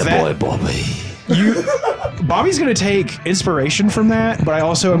 With that, Bobby. Bobby's gonna take inspiration from that, but I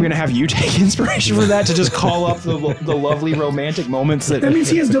also am gonna have you take inspiration from that to just call up the lovely romantic moments that. That means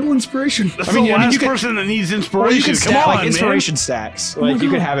he has double inspiration. That's I mean, the I mean, last you could- person that needs Or inspiration. you can Come stack on, like inspiration stacks. my Like you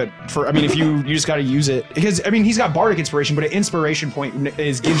could God. have it for. I mean, if you just got to use it because I mean he's got bardic inspiration, but an inspiration point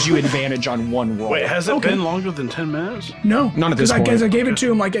gives you advantage on one roll. Wait, has it Okay. been longer than 10 minutes? No, None at this point. Because I gave it to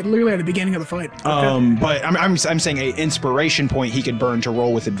him like literally at the beginning of the fight. But I'm saying a inspiration point he could burn to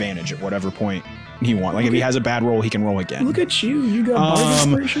roll with advantage at whatever point he wants. Like if he has a bad roll, he can roll again. Look at you. You got body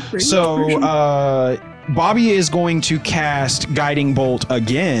inspiration. Great So inspiration. Bobby is going to cast Guiding Bolt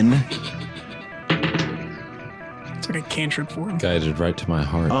again. It's like a cantrip for him. Guided right to my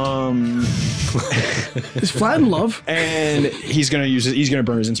heart. Is Flat in love? And he's gonna use it. He's gonna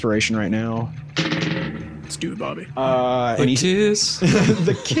burn his inspiration right now. Let's do it, Bobby. And he's kiss.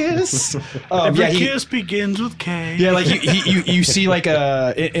 the kiss. Every Yeah, he, kiss begins with K. yeah, like you see like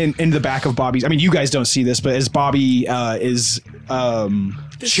in the back of Bobby's. I mean, you guys don't see this, but as Bobby is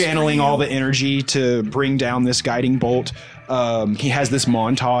channeling all the energy to bring down this guiding bolt. He has this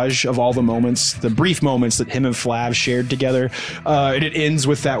montage of all the moments, the brief moments that him and Flav shared together, and it ends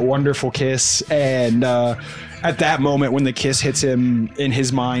with that wonderful kiss. And at that moment, when the kiss hits him in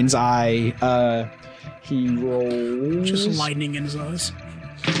his mind's eye, he rolls. Just lightning in his eyes.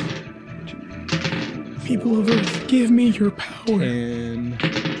 People of Earth, give me your power. And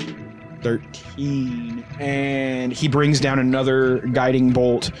 13, and he brings down another guiding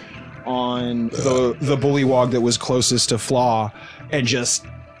bolt on the bullywog that was closest to Flaw, and just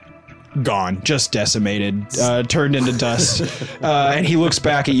gone, just decimated, turned into dust. And he looks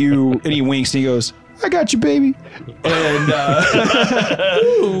back at you and he winks and he goes, "I got you, baby." And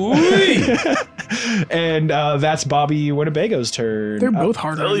and that's Bobby Winnebago's turn. They're both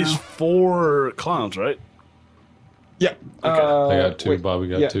hard At right least now. 4 clowns, right? Yep. I got 2. wait, Bobby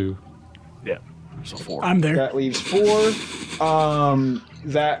got yeah. 2. Yeah. So 4. I'm there. That leaves 4.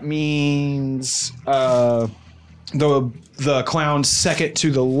 That means the clown second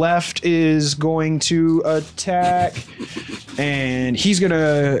to the left is going to attack, and he's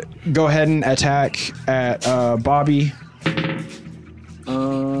gonna go ahead and attack at Bobby.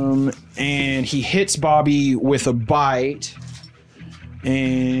 And he hits Bobby with a bite,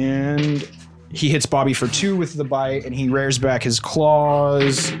 and he hits Bobby for 2 with the bite, and he rears back his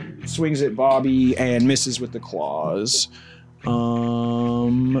claws, swings at Bobby, and misses with the claws.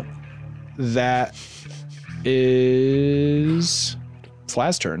 That is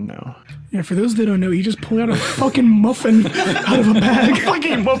Flat's turn now. Yeah, for those that don't know, he just pulled out a fucking muffin out of a bag.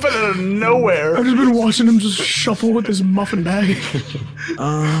 Fucking muffin out of nowhere. I've just been watching him just shuffle with this muffin bag.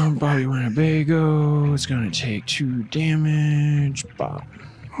 Bobby Winnebago. It's gonna take 2 damage. Bob.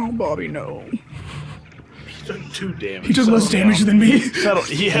 Oh, Bobby, no. He took 2 damage. He took less damage than me.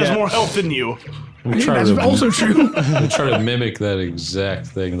 He has more health than you. That's also true. I'm trying to mimic that exact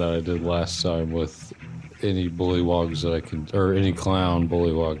thing that I did last time with any bullywogs that I can, or any clown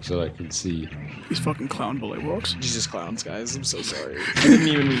bullywogs that I can see. These fucking clown bullywugs. Jesus clowns, guys. I'm so sorry. I didn't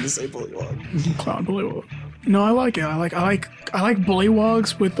even mean to say bullywog. Clown bullywug. No, I like it. I like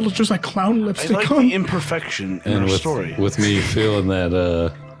bullywogs with just like clown I lipstick like on. the imperfection in And our with, story. with me feeling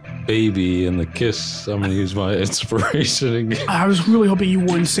that baby and the kiss, I'm gonna use my inspiration again. I was really hoping you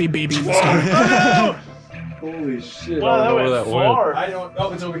wouldn't say baby this time. Holy shit! Wow, I that don't know went where far. I don't.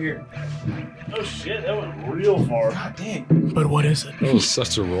 Oh, it's over here. Oh shit, that went real far. God dang. But what is it? That was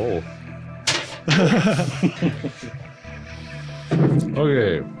such a roll.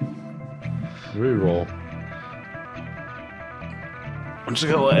 Okay. Reroll. I'm just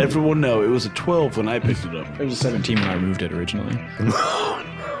gonna let everyone know it was a 12 when I picked it up. It was a 17 when I removed it originally.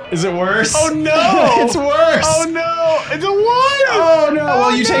 Is it worse? Oh no! It's worse. Oh no! It's a 1! Oh no!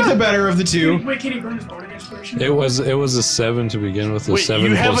 Well, you take the better of the 2. Wait, can he burn his bardic inspiration? It was a 7 to begin with. A Wait, 7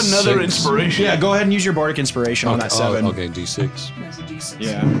 you have plus another 6. inspiration? Yeah, go ahead and use your bardic inspiration on that 7. Okay, D6. That's a D6.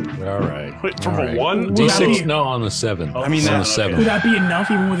 Yeah. All right. Wait, from All a right. 1? D6? No, on the 7. I mean, on that- the 7. Would that be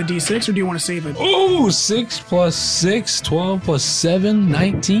enough even with a D6, or do you want to save it? Ooh, 6 plus 6, 12 plus 7,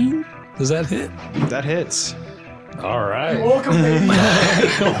 19? Does that hit? That hits. All right. Welcome, baby.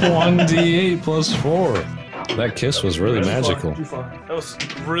 1d8 plus 4. That kiss was really magical. That was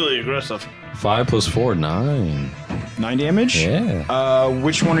really aggressive. 5 plus 4, 9. 9 damage? Yeah.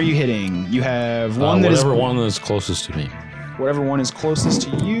 Which one are you hitting? You have one that is whatever one that's closest to me. whatever one is closest to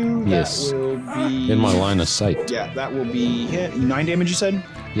you. Yes. That will be In my line of sight. Yeah, that will be hit. 9 damage, you said?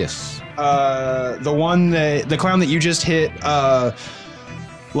 Yes. The clown that you just hit,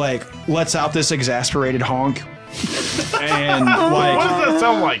 like lets out this exasperated honk, and What like, does that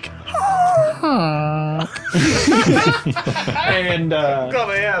sound like? and God,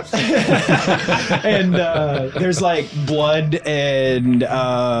 my ass. and there's like blood and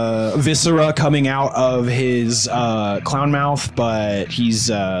viscera coming out of his clown mouth, but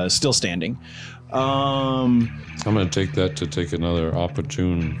he's still standing. I'm going to take that to take another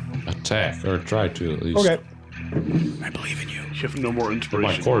opportune attack, or try to at least. Okay. I believe in you. You have no more My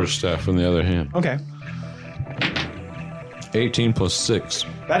inspiration. quarterstaff, on the other hand. Okay. 18 plus 6.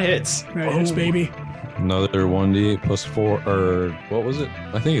 That hits. That hits, baby. Another 1d8 plus 4, or what was it?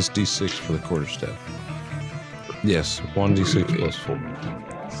 I think it's d6 for the quarterstaff. Yes, 1d6 plus 4.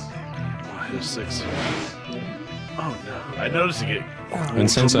 Minus 6. Oh no. I noticed it. And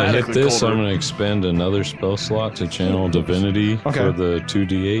since I hit dramatically this, colder. I'm going to expend another spell slot to channel divinity Okay. for the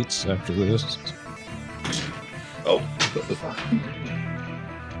 2d8s after this.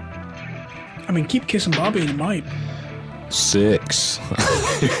 I mean, keep kissing Bobby and you might. 6. 6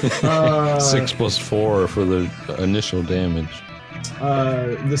 plus 4 for the initial damage.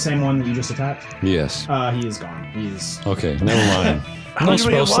 The same one that you just attacked. Yes. He is gone. He's Okay, never mind. How No many do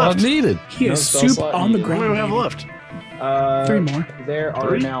we spell have slot left? needed. He No has spell soup slot on the needed. What do we ground. have left? 3 more. There are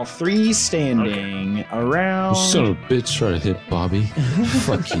 3? now 3 standing around. Son of a bitch, try to hit Bobby.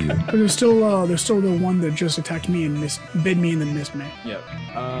 Fuck you. But there's still the one that just attacked me and bid me and then missed me. Yep.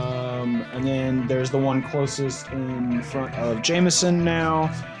 And then there's the one closest in front of Jameson now,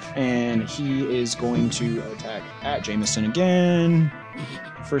 and he is going to attack at Jameson again.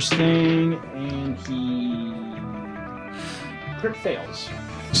 First thing, and he crit fails.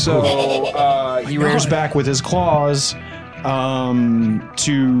 So he rears back with his claws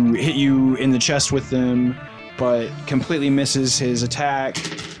to hit you in the chest with them, but completely misses his attack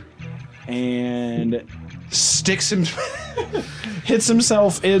and sticks him, hits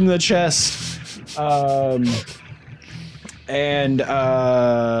himself in the chest, and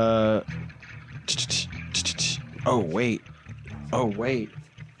oh wait,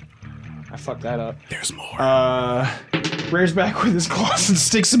 I fucked that up. There's more. Rears back with his claws and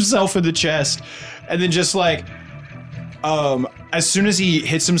sticks himself in the chest, and then just like, as soon as he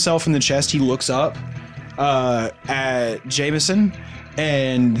hits himself in the chest, he looks up at Jameson,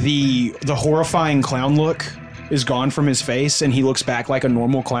 and the horrifying clown look is gone from his face, and he looks back like a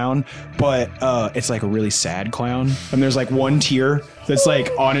normal clown, but it's like a really sad clown. And there's like one tear that's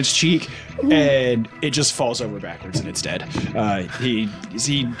like on its cheek, and it just falls over backwards, and it's dead.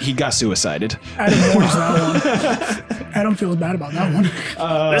 He got suicided. Adam mourns that one. Adam feels bad about that one.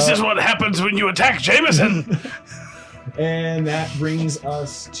 This is what happens when you attack Jameson. And that brings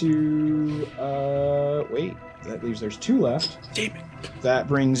us to wait. That leaves there's 2 left. Damn it. That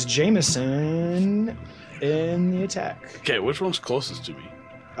brings Jameson in the attack. Okay, which one's closest to me?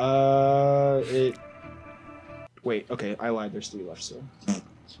 Wait, okay, I lied. There's 3 left still.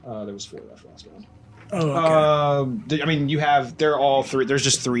 There was 4 left last round. Oh, okay. I mean, they're all 3. There's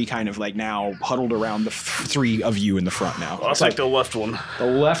just 3 kind of like now huddled around the 3 of you in the front now. I'll take the left one. The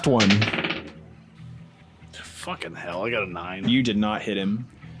left one. Fucking hell, I got a 9. You did not hit him.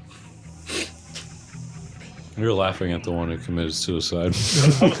 You're laughing at the one who committed suicide.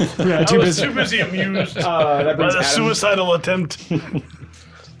 Yeah, I was too busy amused that by brings the Adam. suicidal attempt.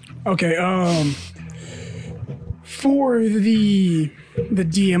 Okay, for the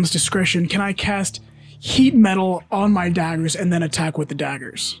DM's discretion, can I cast heat metal on my daggers and then attack with the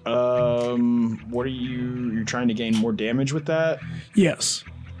daggers? What are you're trying to gain more damage with that? Yes.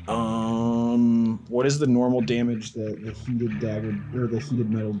 What is the normal damage that the heated dagger or the heated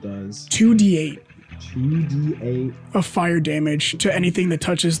metal does? 2d8 2d8 of fire damage to anything that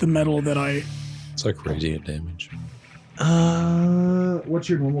touches the metal that I... It's like radiant damage. What's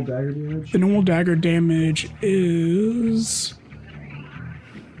your normal dagger damage? The normal dagger damage is...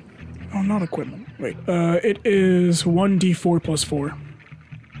 Oh, not equipment. Wait. It is 1d4 plus 4.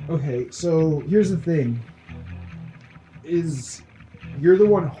 Okay, so here's the thing. You're the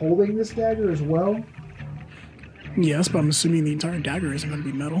one holding this dagger as well? Yes, but I'm assuming the entire dagger isn't going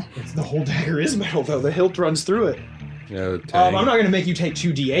to be metal. The whole dagger is metal, though. The hilt runs through it. Yeah, I'm not going to make you take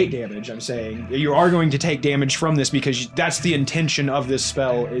 2d8 damage, I'm saying. You are going to take damage from this because that's the intention of this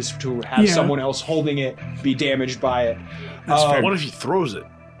spell, is to have someone else holding it be damaged by it. What if he throws it?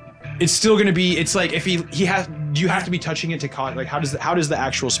 It's still going to be, it's like if you have to be touching it to cause, like how does the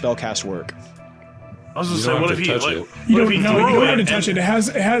actual spell cast work? I was gonna You say, don't what have if to he touch like, it. what You if don't, he no, you threw don't have to it touch and- it.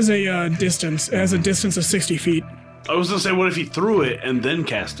 It has a distance. It has a distance of 60 feet. I was gonna say, what if he threw it and then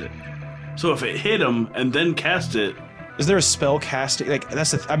cast it? So if it hit him and then cast it, Is there a spell casting? Like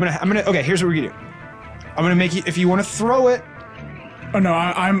that's the. I'm gonna. Okay, here's what we're gonna do. I'm gonna make you. If you want to throw it, Oh no,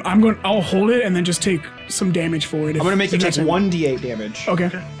 I'll hold it and then just take some damage for it. I'm gonna make you take 1d8 damage. Okay.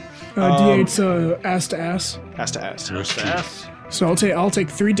 D8's ass to ass. Ass to ass. just ass. So I'll take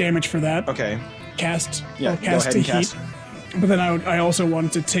 3 damage for that. Okay. Cast. Yeah. I'll Go cast ahead to and heat. cast. But then I also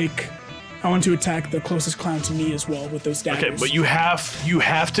wanted to take. I want to attack the closest clown to me as well with those daggers. Okay, but you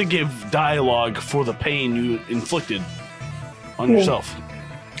have to give dialogue for the pain you inflicted on yourself.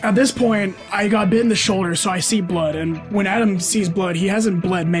 At this point, I got bit in the shoulder, so I see blood. And when Adam sees blood, he hasn't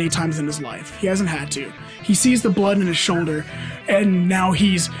bled many times in his life. He hasn't had to. He sees the blood in his shoulder, and now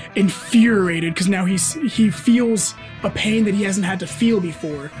he's infuriated because now he feels a pain that he hasn't had to feel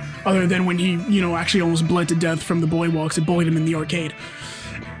before, other than when he actually almost bled to death from the bully walks that bullied him in the arcade.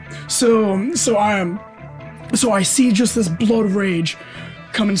 So I see just this blood rage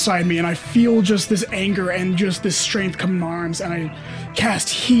come inside me, and I feel just this anger and just this strength come in my arms, and I cast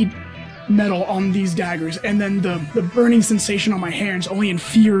heat metal on these daggers, and then the burning sensation on my hands only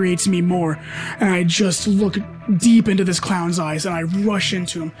infuriates me more, and I just look deep into this clown's eyes, and I rush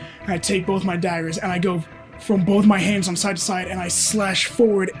into him, and I take both my daggers, and I go from both my hands on side to side, and I slash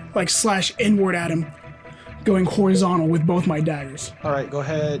forward, like slash inward at him, going horizontal with both my daggers. All right. Go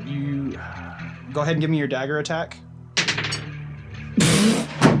ahead. You. Go ahead and give me your dagger attack.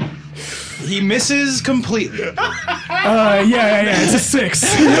 He misses completely. Yeah, it's a 6.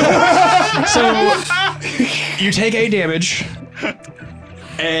 So you take 8 damage,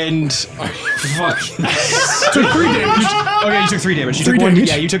 and Fuck. Took 3 damage. okay, you took 3 damage. You 3 took one. damage.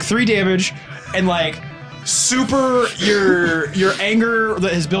 Yeah, you took 3 damage, and like super, your anger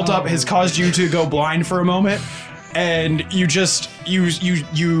that has built up has caused you to go blind for a moment, and you just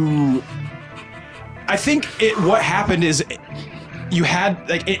you. I think what happened is you had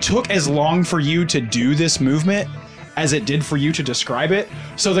like it took as long for you to do this movement as it did for you to describe it.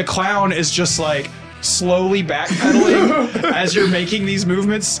 So the clown is just like slowly backpedaling as you're making these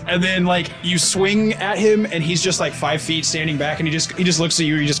movements, and then like you swing at him, and he's just like 5 feet standing back, and he just looks at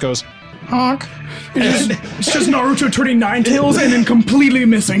you, and he just goes honk. It's just Naruto turning 9 tails and then completely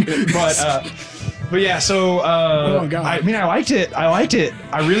missing. But But yeah, so Oh, God. I mean, I liked it.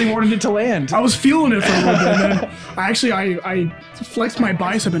 I really wanted it to land. I was feeling it for a little bit, and then I flexed my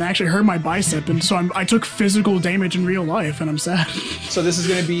bicep and actually hurt my bicep, and so I took physical damage in real life, and I'm sad. So this is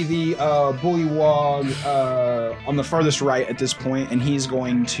going to be the bullywog on the farthest right at this point, and he's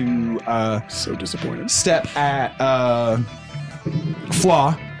going to So disappointed. step at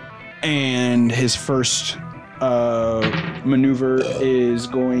Flaw, and his first maneuver is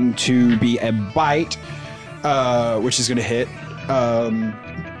going to be a bite, which is going to hit.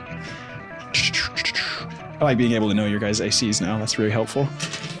 I like being able to know your guys' ACs now. That's really helpful.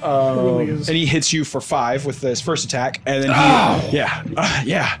 really is. And he hits you for 5 with his first attack, and then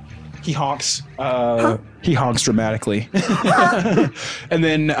he honks. He honks dramatically, and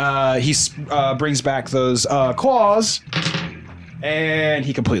then he brings back those claws, and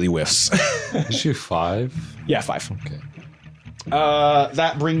he completely whiffs. Is you 5? Yeah, 5. Okay.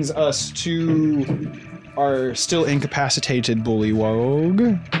 That brings us to our still incapacitated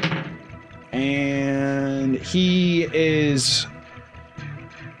bullywog. And he is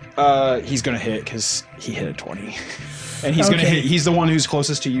he's gonna hit because he hit a 20. And he's gonna hit. He's the one who's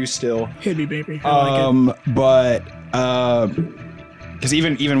closest to you still. Hit me, baby. I like it. But because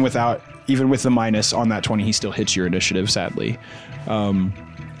even with the minus on that 20, he still hits your initiative, sadly.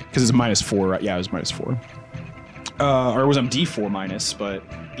 Because it's -4, right? Yeah, it was -4. Or it was a D4 minus, but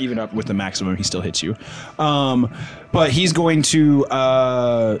even up with the maximum, he still hits you. But he's going to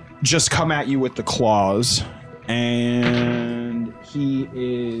just come at you with the claws, and he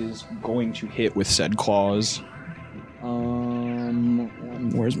is going to hit with said claws.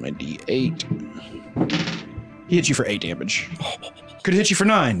 Where's my D8? He hits you for 8 damage. Could hit you for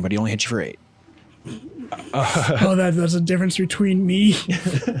 9, but he only hit you for 8. Oh, that's a difference between me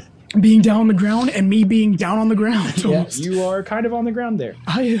being down on the ground and me being down on the ground. Yeah, Almost. you are kind of on the ground there.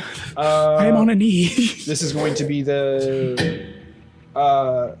 I am on a knee. This is going to be the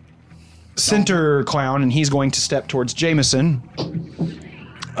center clown, and he's going to step towards Jameson.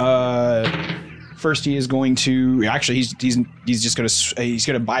 First, he is going to actually he's just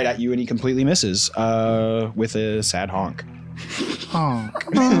gonna bite at you, and he completely misses with a sad honk. Honk.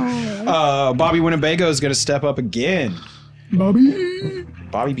 Bobby Winnebago is gonna step up again.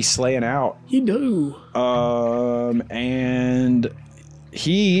 Bobby be slaying out. He do. And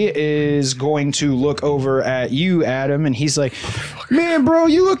he is going to look over at you, Adam, and he's like, "Man, bro,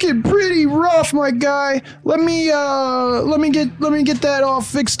 you looking pretty rough, my guy. Let me get that all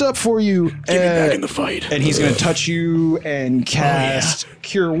fixed up for you." Get me back in the fight. And he's gonna touch you and cast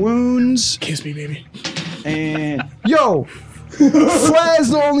Cure Wounds. Kiss me, baby. And yo, Flad's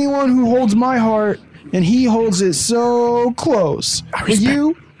the only one who holds my heart, and he holds it so close. With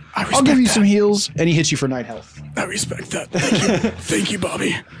you, I'll give you some heals, and he hits you for 9 health. I respect that. Thank you. Thank you,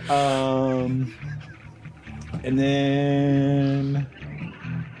 Bobby. And then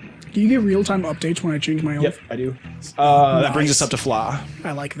Do you get real-time updates when I change my health? yep, I do. That brings us up to Fla.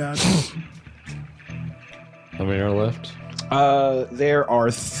 I like that. How many are left? There are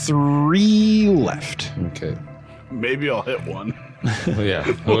 3 left. Okay. Maybe I'll hit one. Well, yeah.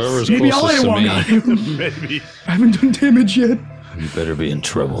 Whoever's Maybe I'll closest hit to one me. guy. Maybe. I haven't done damage yet. You better be in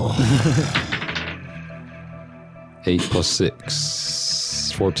trouble. 8 +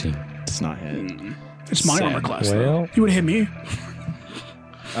 6. 14. It's not hit. It's my armor class, though. Well, You would have hit me.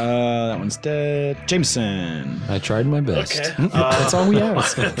 That one's dead. Jameson. I tried my best. Okay. That's all we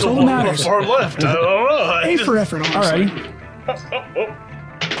ask. That's all that matters. Far left. I don't know. A for effort, honestly. Alrighty.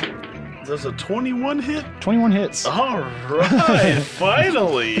 Does a 21 hit? 21 hits. All right,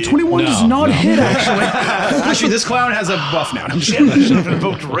 finally. 21 does not hit, actually. Actually, this clown has a buff now. Shit, I should have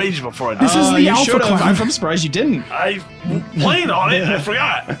invoked rage before I did. This is the you alpha should've. clown. I'm surprised you didn't. I planned on it and I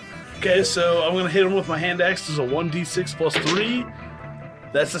forgot. Okay, so I'm gonna hit him with my hand axe. There's a 1d6 + 3.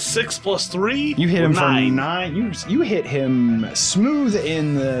 That's a 6 + 3. You hit him for 9. 9. You hit him smooth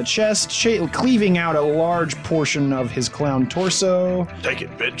in the chest, cleaving out a large portion of his clown torso, Take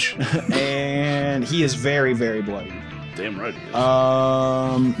it, bitch. and he is very, very bloody. Damn right he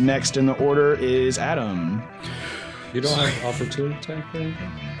is. Next in the order is Adam. You don't have opportunity attack or anything?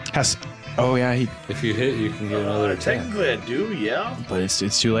 Oh yeah, If you hit, you can get another attack. Technically, I do, yeah. but it's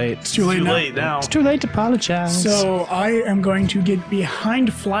too late. It's too late Too now. late now. It's too late to apologize. So I am going to get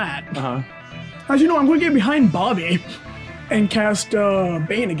behind Flat. uh-huh. As you know, I'm going to get behind Bobby and cast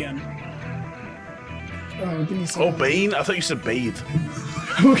Bane again. Give me a second. Oh, Bane? I thought you said bathe.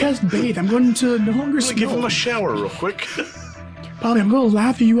 I'm going to cast Bathe. I'm going to no longer Just give him snow. a shower real quick. Bobby, I'm going to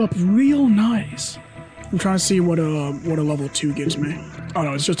lather you up real nice. I'm trying to see what a level 2 gives me. Oh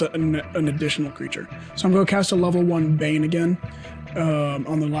no, it's just an additional creature. So I'm going to cast a level 1 Bane again.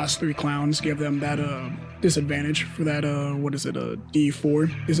 on the last 3 clowns, give them that disadvantage for that. What is it? A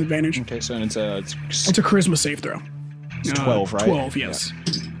D4 disadvantage. Okay, so it's a It's a charisma save throw. it's 12, right? 12, yes.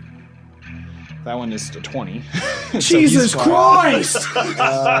 That one is a 20. Jesus Christ!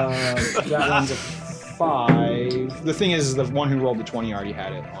 That one's a 5. The thing is, the one who rolled the 20 already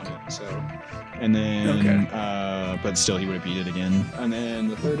had it on it, so. And then, but still, he would have beat it again. And then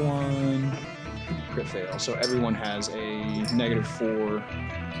the third one, crit fail. So everyone has a -4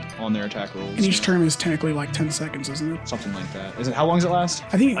 on their attack rolls. And each turn is technically like 10 seconds, isn't it? Something like that. Is it? How long does it last?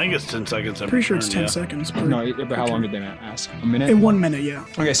 I think it's 10 seconds. pretty sure it's 10 seconds. No, but how long did they ask? A minute? In 1 minute, yeah.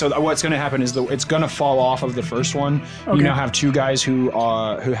 Okay, so what's going to happen is it's going to fall off of the first one. Okay. You now have 2 guys who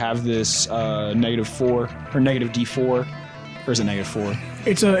have this -4 or -D4, or is it -4?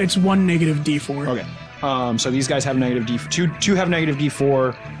 It's 1 negative D4. Okay. So these guys have negative D4. Two have negative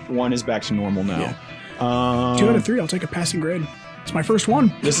D4. 1 is back to normal now. Yeah. 2 out of 3. I'll take a passing grade. It's my first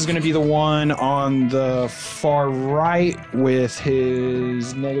one. This is going to be the one on the far right with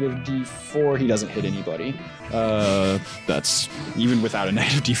his negative D4. He doesn't hit anybody. That's even without a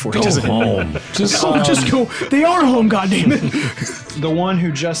negative D4. He doesn't hit Home. Just go. They are home, goddammit. The one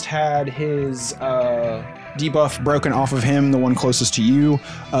who just had his debuff broken off of him, the one closest to you,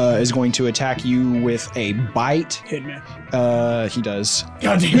 is going to attack you with a bite. Hit me. He does.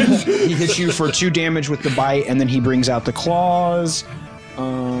 God damn it. He hits you for 2 damage with the bite, and then he brings out the claws.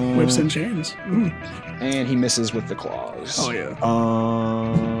 Whips and chains. And he misses with the claws. Oh, yeah.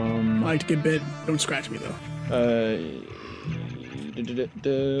 I like to get bit. Don't scratch me, though.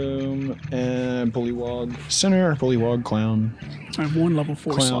 And Bullywog Center, Bullywog Clown. I have 1 level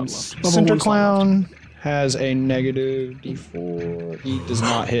 4 slot Clown. left. Level Center 1 slot left. Clown has a negative D4. He does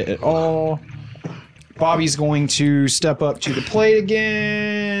not hit at all. Bobby's going to step up to the plate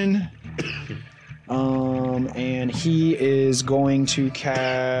again. And he is going to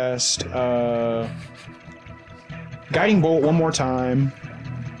cast Guiding Bolt one more time.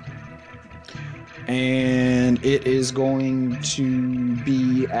 And it is going to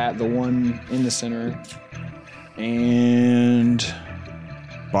be at the one in the center. And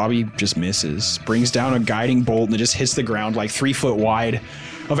Bobby just misses. Brings down a Guiding Bolt and it just hits the ground like 3 foot wide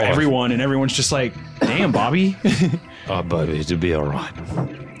of everyone. And everyone's just like, damn, Bobby. Oh, Bobby, it'll be all right.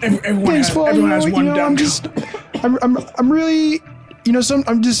 Everyone has one down. I'm really,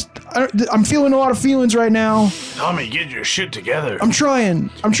 I'm feeling a lot of feelings right now. Tommy, get your shit together. I'm trying.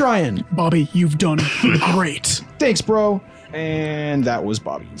 Bobby, you've done great. Thanks, bro. And that was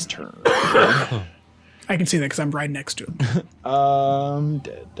Bobby's turn. I can see that because I'm right next to him.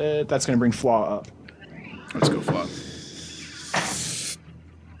 That's gonna bring Flaw up. Let's go, Flaw.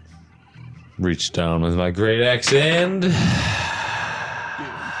 Reach down with my great axe and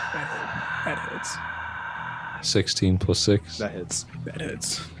That hits. 16 plus 6 That hits. That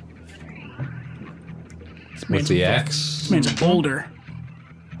hits. with the axe. This man's a boulder.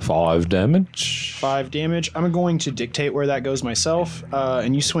 5 damage. 5 damage. I'm going to dictate where that goes myself.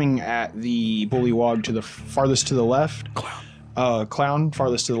 And you swing at the Bullywog to the farthest to the left. Clown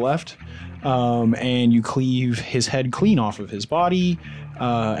farthest to the left. And you cleave his head clean off of his body.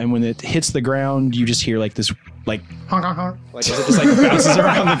 And when it hits the ground, you just hear like this, like honk honk honk, like as it just like bounces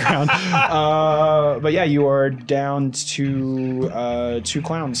around the ground. But yeah, you are down to 2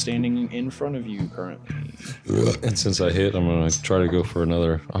 clowns standing in front of you currently. And since I hit, I'm gonna try to go for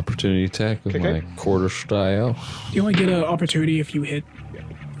another opportunity attack with my quarter style. You only get an opportunity if you hit.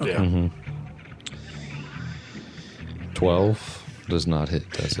 Yeah. 12 does not hit,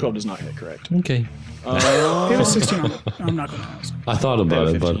 does it? 12 does not hit, correct. Okay. You have a 16 on it. I'm not going to ask. I thought about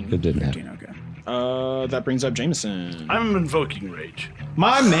it, but 15. it didn't 15, happen. okay. That brings up Jameson. I'm invoking rage.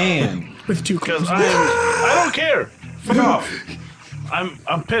 My man. With 2 Because clowns. I don't care. Fuck off.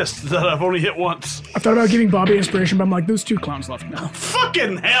 I'm pissed that I've only hit once. I thought about giving Bobby inspiration, but I'm like, there's 2 clowns left now.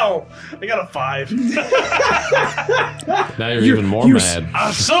 Fucking hell! I got a 5. Now you're even more mad.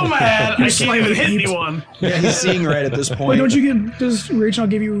 I'm so mad I can't slightly even hit heaped. anyone. Yeah, he's seeing red at this point. Wait, don't you get? Does Rage not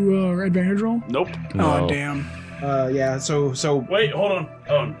give you advantage roll? Nope. Oh No. damn! Yeah, so Wait, hold on.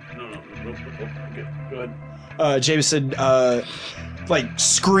 Oh, no. Okay, go ahead. Jameson like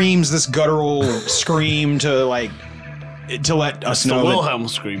screams this guttural scream to let us The know that Wilhelm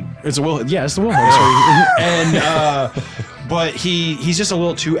scream. it's a it's the Wilhelm scream. And but he's just a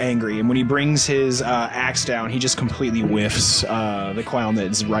little too angry, and when he brings his axe down, he just completely whiffs the clown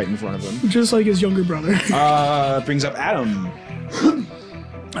that's right in front of him. Just like his younger brother. Brings up Adam.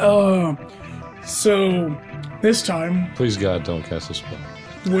 So this time, Please God, don't cast a spell.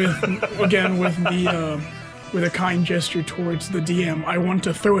 with the with a kind gesture towards the DM, I want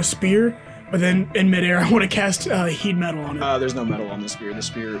to throw a spear But then in midair, I want to cast heat metal on it. There's no metal on the spear. The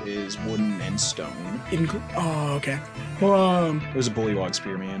spear is wooden and stone. Oh, okay. Well, It was a bullywog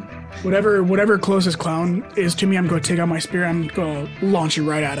spear, man. whatever closest clown is to me, I'm going to take out my spear. I'm going to launch it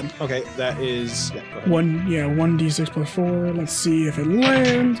right at him. Okay, that is... Yeah, go ahead. 1d6 plus 4. Let's see if it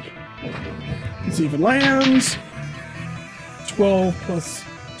lands. 12 plus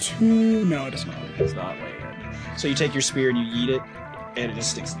 2. No, it does not. It's not land. So you take your spear and you yeet it, and it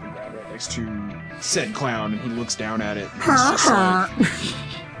just sticks to the ground right next to said clown, and he looks down at it. And he's just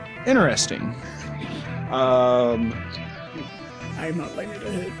like, interesting. I'm not likely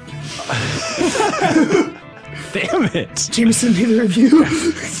to hit. Damn it. Jameson, neither of you.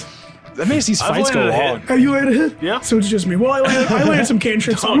 That makes these I've fights go landed a long. hit. Have you landed a hit? Yeah. So it's just me. Well, I landed some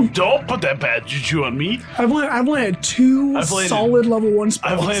cantrips on him. Don't put that bad juju on me. I've landed two solid level 1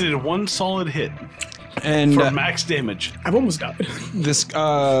 spells. I've landed one solid hit And for max damage. I've almost died. this,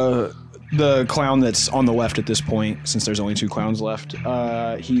 the clown that's on the left at this point, since there's only 2 clowns left,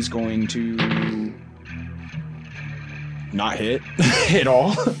 he's going to not hit at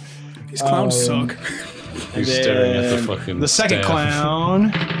all. These clowns suck. He's staring at the fucking The second staff.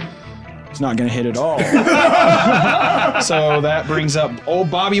 clown is not going to hit at all. So that brings up old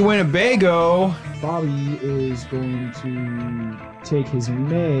Bobby Winnebago. Bobby is going to take his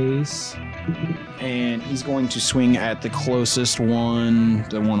mace. And he's going to swing at the closest one,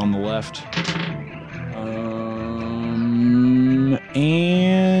 the one on the left.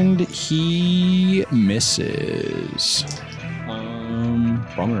 And he misses.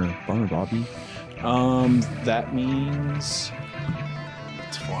 Bummer, Bobby. That means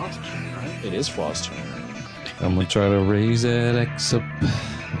It's Floss turn, right? it is Floss' turn. I'm gonna try to raise that X up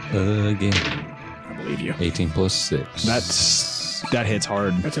again. I believe you. 18 plus 6. That hits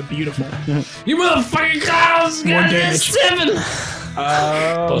hard. That's a beautiful. You motherfucking clowns! 1 damage. 7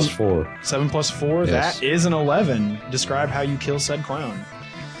 plus 4. 7 plus 4. Yes. That is an 11. Describe how you kill said clown.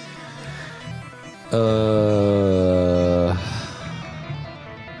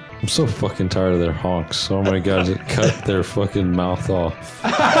 I'm so fucking tired of their honks. So I'm gonna gotta just cut their fucking mouth off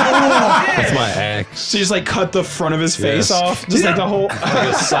with my axe. So you just like cut the front of his face Yes. off, just like the whole. Like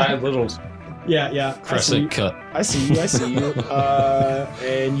a side little Yeah. crescent cut. I see you.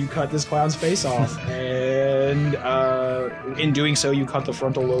 And you cut this clown's face off, and in doing so, you cut the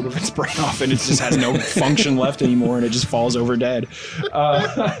frontal lobe of its brain off, and it just has no function left anymore, and it just falls over dead.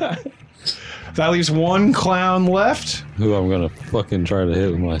 That leaves 1 clown left. Who I'm gonna fucking try to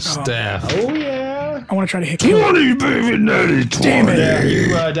hit with my staff. Oh yeah. I want to try to hit kill. Damn it. Yeah,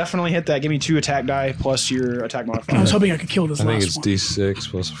 you definitely hit that. Give me 2 attack die plus your attack modifier. I was hoping I could kill this I think last it's one.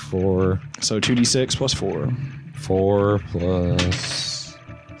 D6 plus 4. So 2d6 plus 4. 4 plus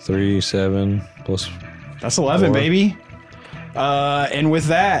 3, 7 plus. That's 11, 4. baby. And with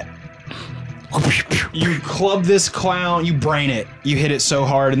that, you club this clown, you brain it. You hit it so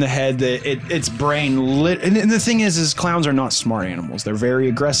hard in the head that its brain lit. And the thing is clowns are not smart animals. They're very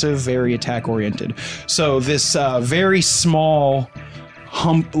aggressive, very attack oriented. So this very small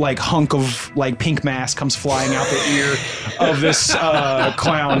hunk of like pink mass comes flying out the ear of this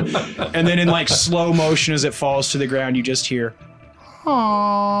clown, and then in like slow motion as it falls to the ground, you just hear,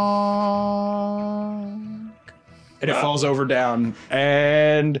 and it falls over down,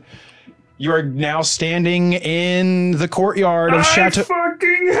 and you are now standing in the courtyard of Chateau.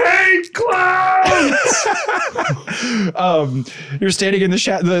 fucking hate clowns! You're standing in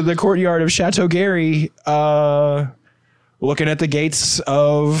the courtyard of Chateau Gary, looking at the gates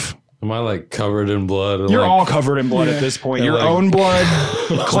of. Am I like covered in blood? You're like, all covered in blood at this point. Your like- own blood,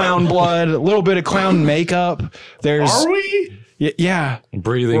 clown blood, a little bit of clown makeup. There's. Are we? Yeah.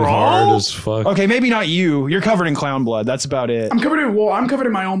 breathing We're hard all- as fuck. Okay, maybe not you. You're covered in clown blood. That's about it. I'm covered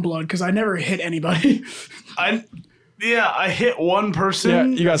in my own blood because I never hit anybody. I hit one person. Yeah,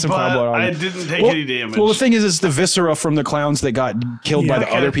 you got some clown but blood on I you. didn't take any damage. Well, the thing is, it's the viscera from the clowns that got killed by Yeah, the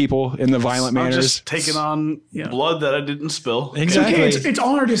okay. other people in the violent I'm manners. just taking on blood that I didn't spill. Exactly. Okay, it's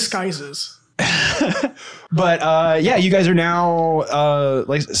all our disguises. But yeah, you guys are now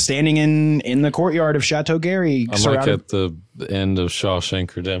like standing in the courtyard of Chateau Gary. I'm like at the end of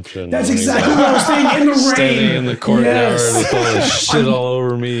Shawshank Redemption. That's when he's exactly what I was saying in the standing rain. in the courtyard Yes. with all this shit all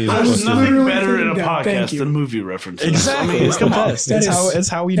over me. There's Fucking- nothing literally better in a thinking that. Thank podcast you. than movie references. Exactly. I mean, It's the come on. best. It's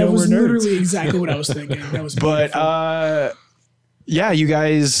how we know That we're was nerds. literally exactly what I was thinking. That was But yeah, you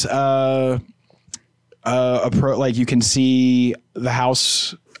guys like you can see the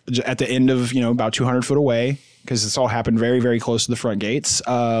house at the end of about 200 foot away, because it's all happened very, very close to the front gates.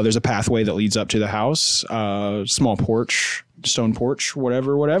 There's a pathway that leads up to the house, small porch stone porch,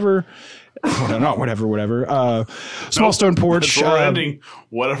 whatever. Well, not whatever. Small stone porch. That's where we're ending.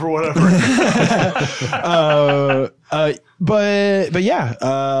 Whatever. But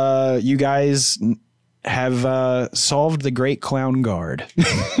yeah, you guys have solved the Great Clown Guard.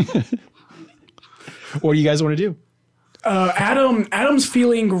 What do you guys want to do? Adam's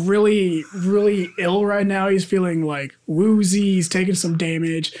feeling really, really ill right now. He's feeling like woozy. He's taking some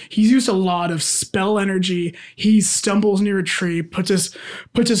damage. He's used a lot of spell energy. He stumbles near a tree, puts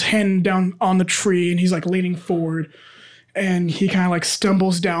his hand down on the tree, and he's like leaning forward. And he kind of like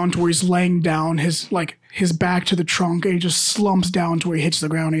stumbles down to where he's laying down, his back to the trunk, and he just slumps down to where he hits the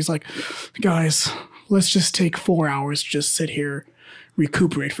ground. He's like, guys, let's just take 4 hours to just sit here,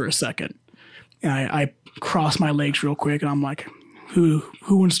 recuperate for a second. And I cross my legs real quick, and I'm like, who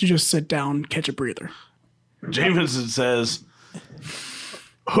wants to just sit down, catch a breather? Jameson says,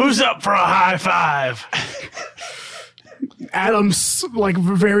 who's up for a high five? Adams like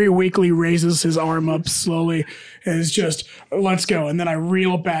very weakly raises his arm up slowly and is just, let's go. And then I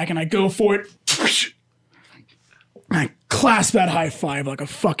reel back and I go for it. I clasp that high five like a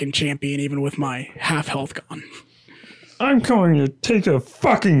fucking champion, even with my half health gone. I'm going to take a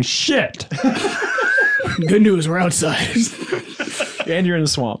fucking shit. Good news, we're outside. And you're in the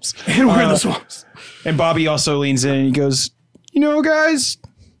swamps. And we're in the swamps. And Bobby also leans in and he goes, guys,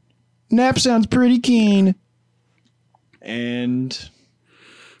 nap sounds pretty keen. And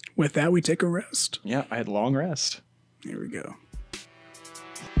with that, we take a rest. yeah, I had a long rest. Here we go.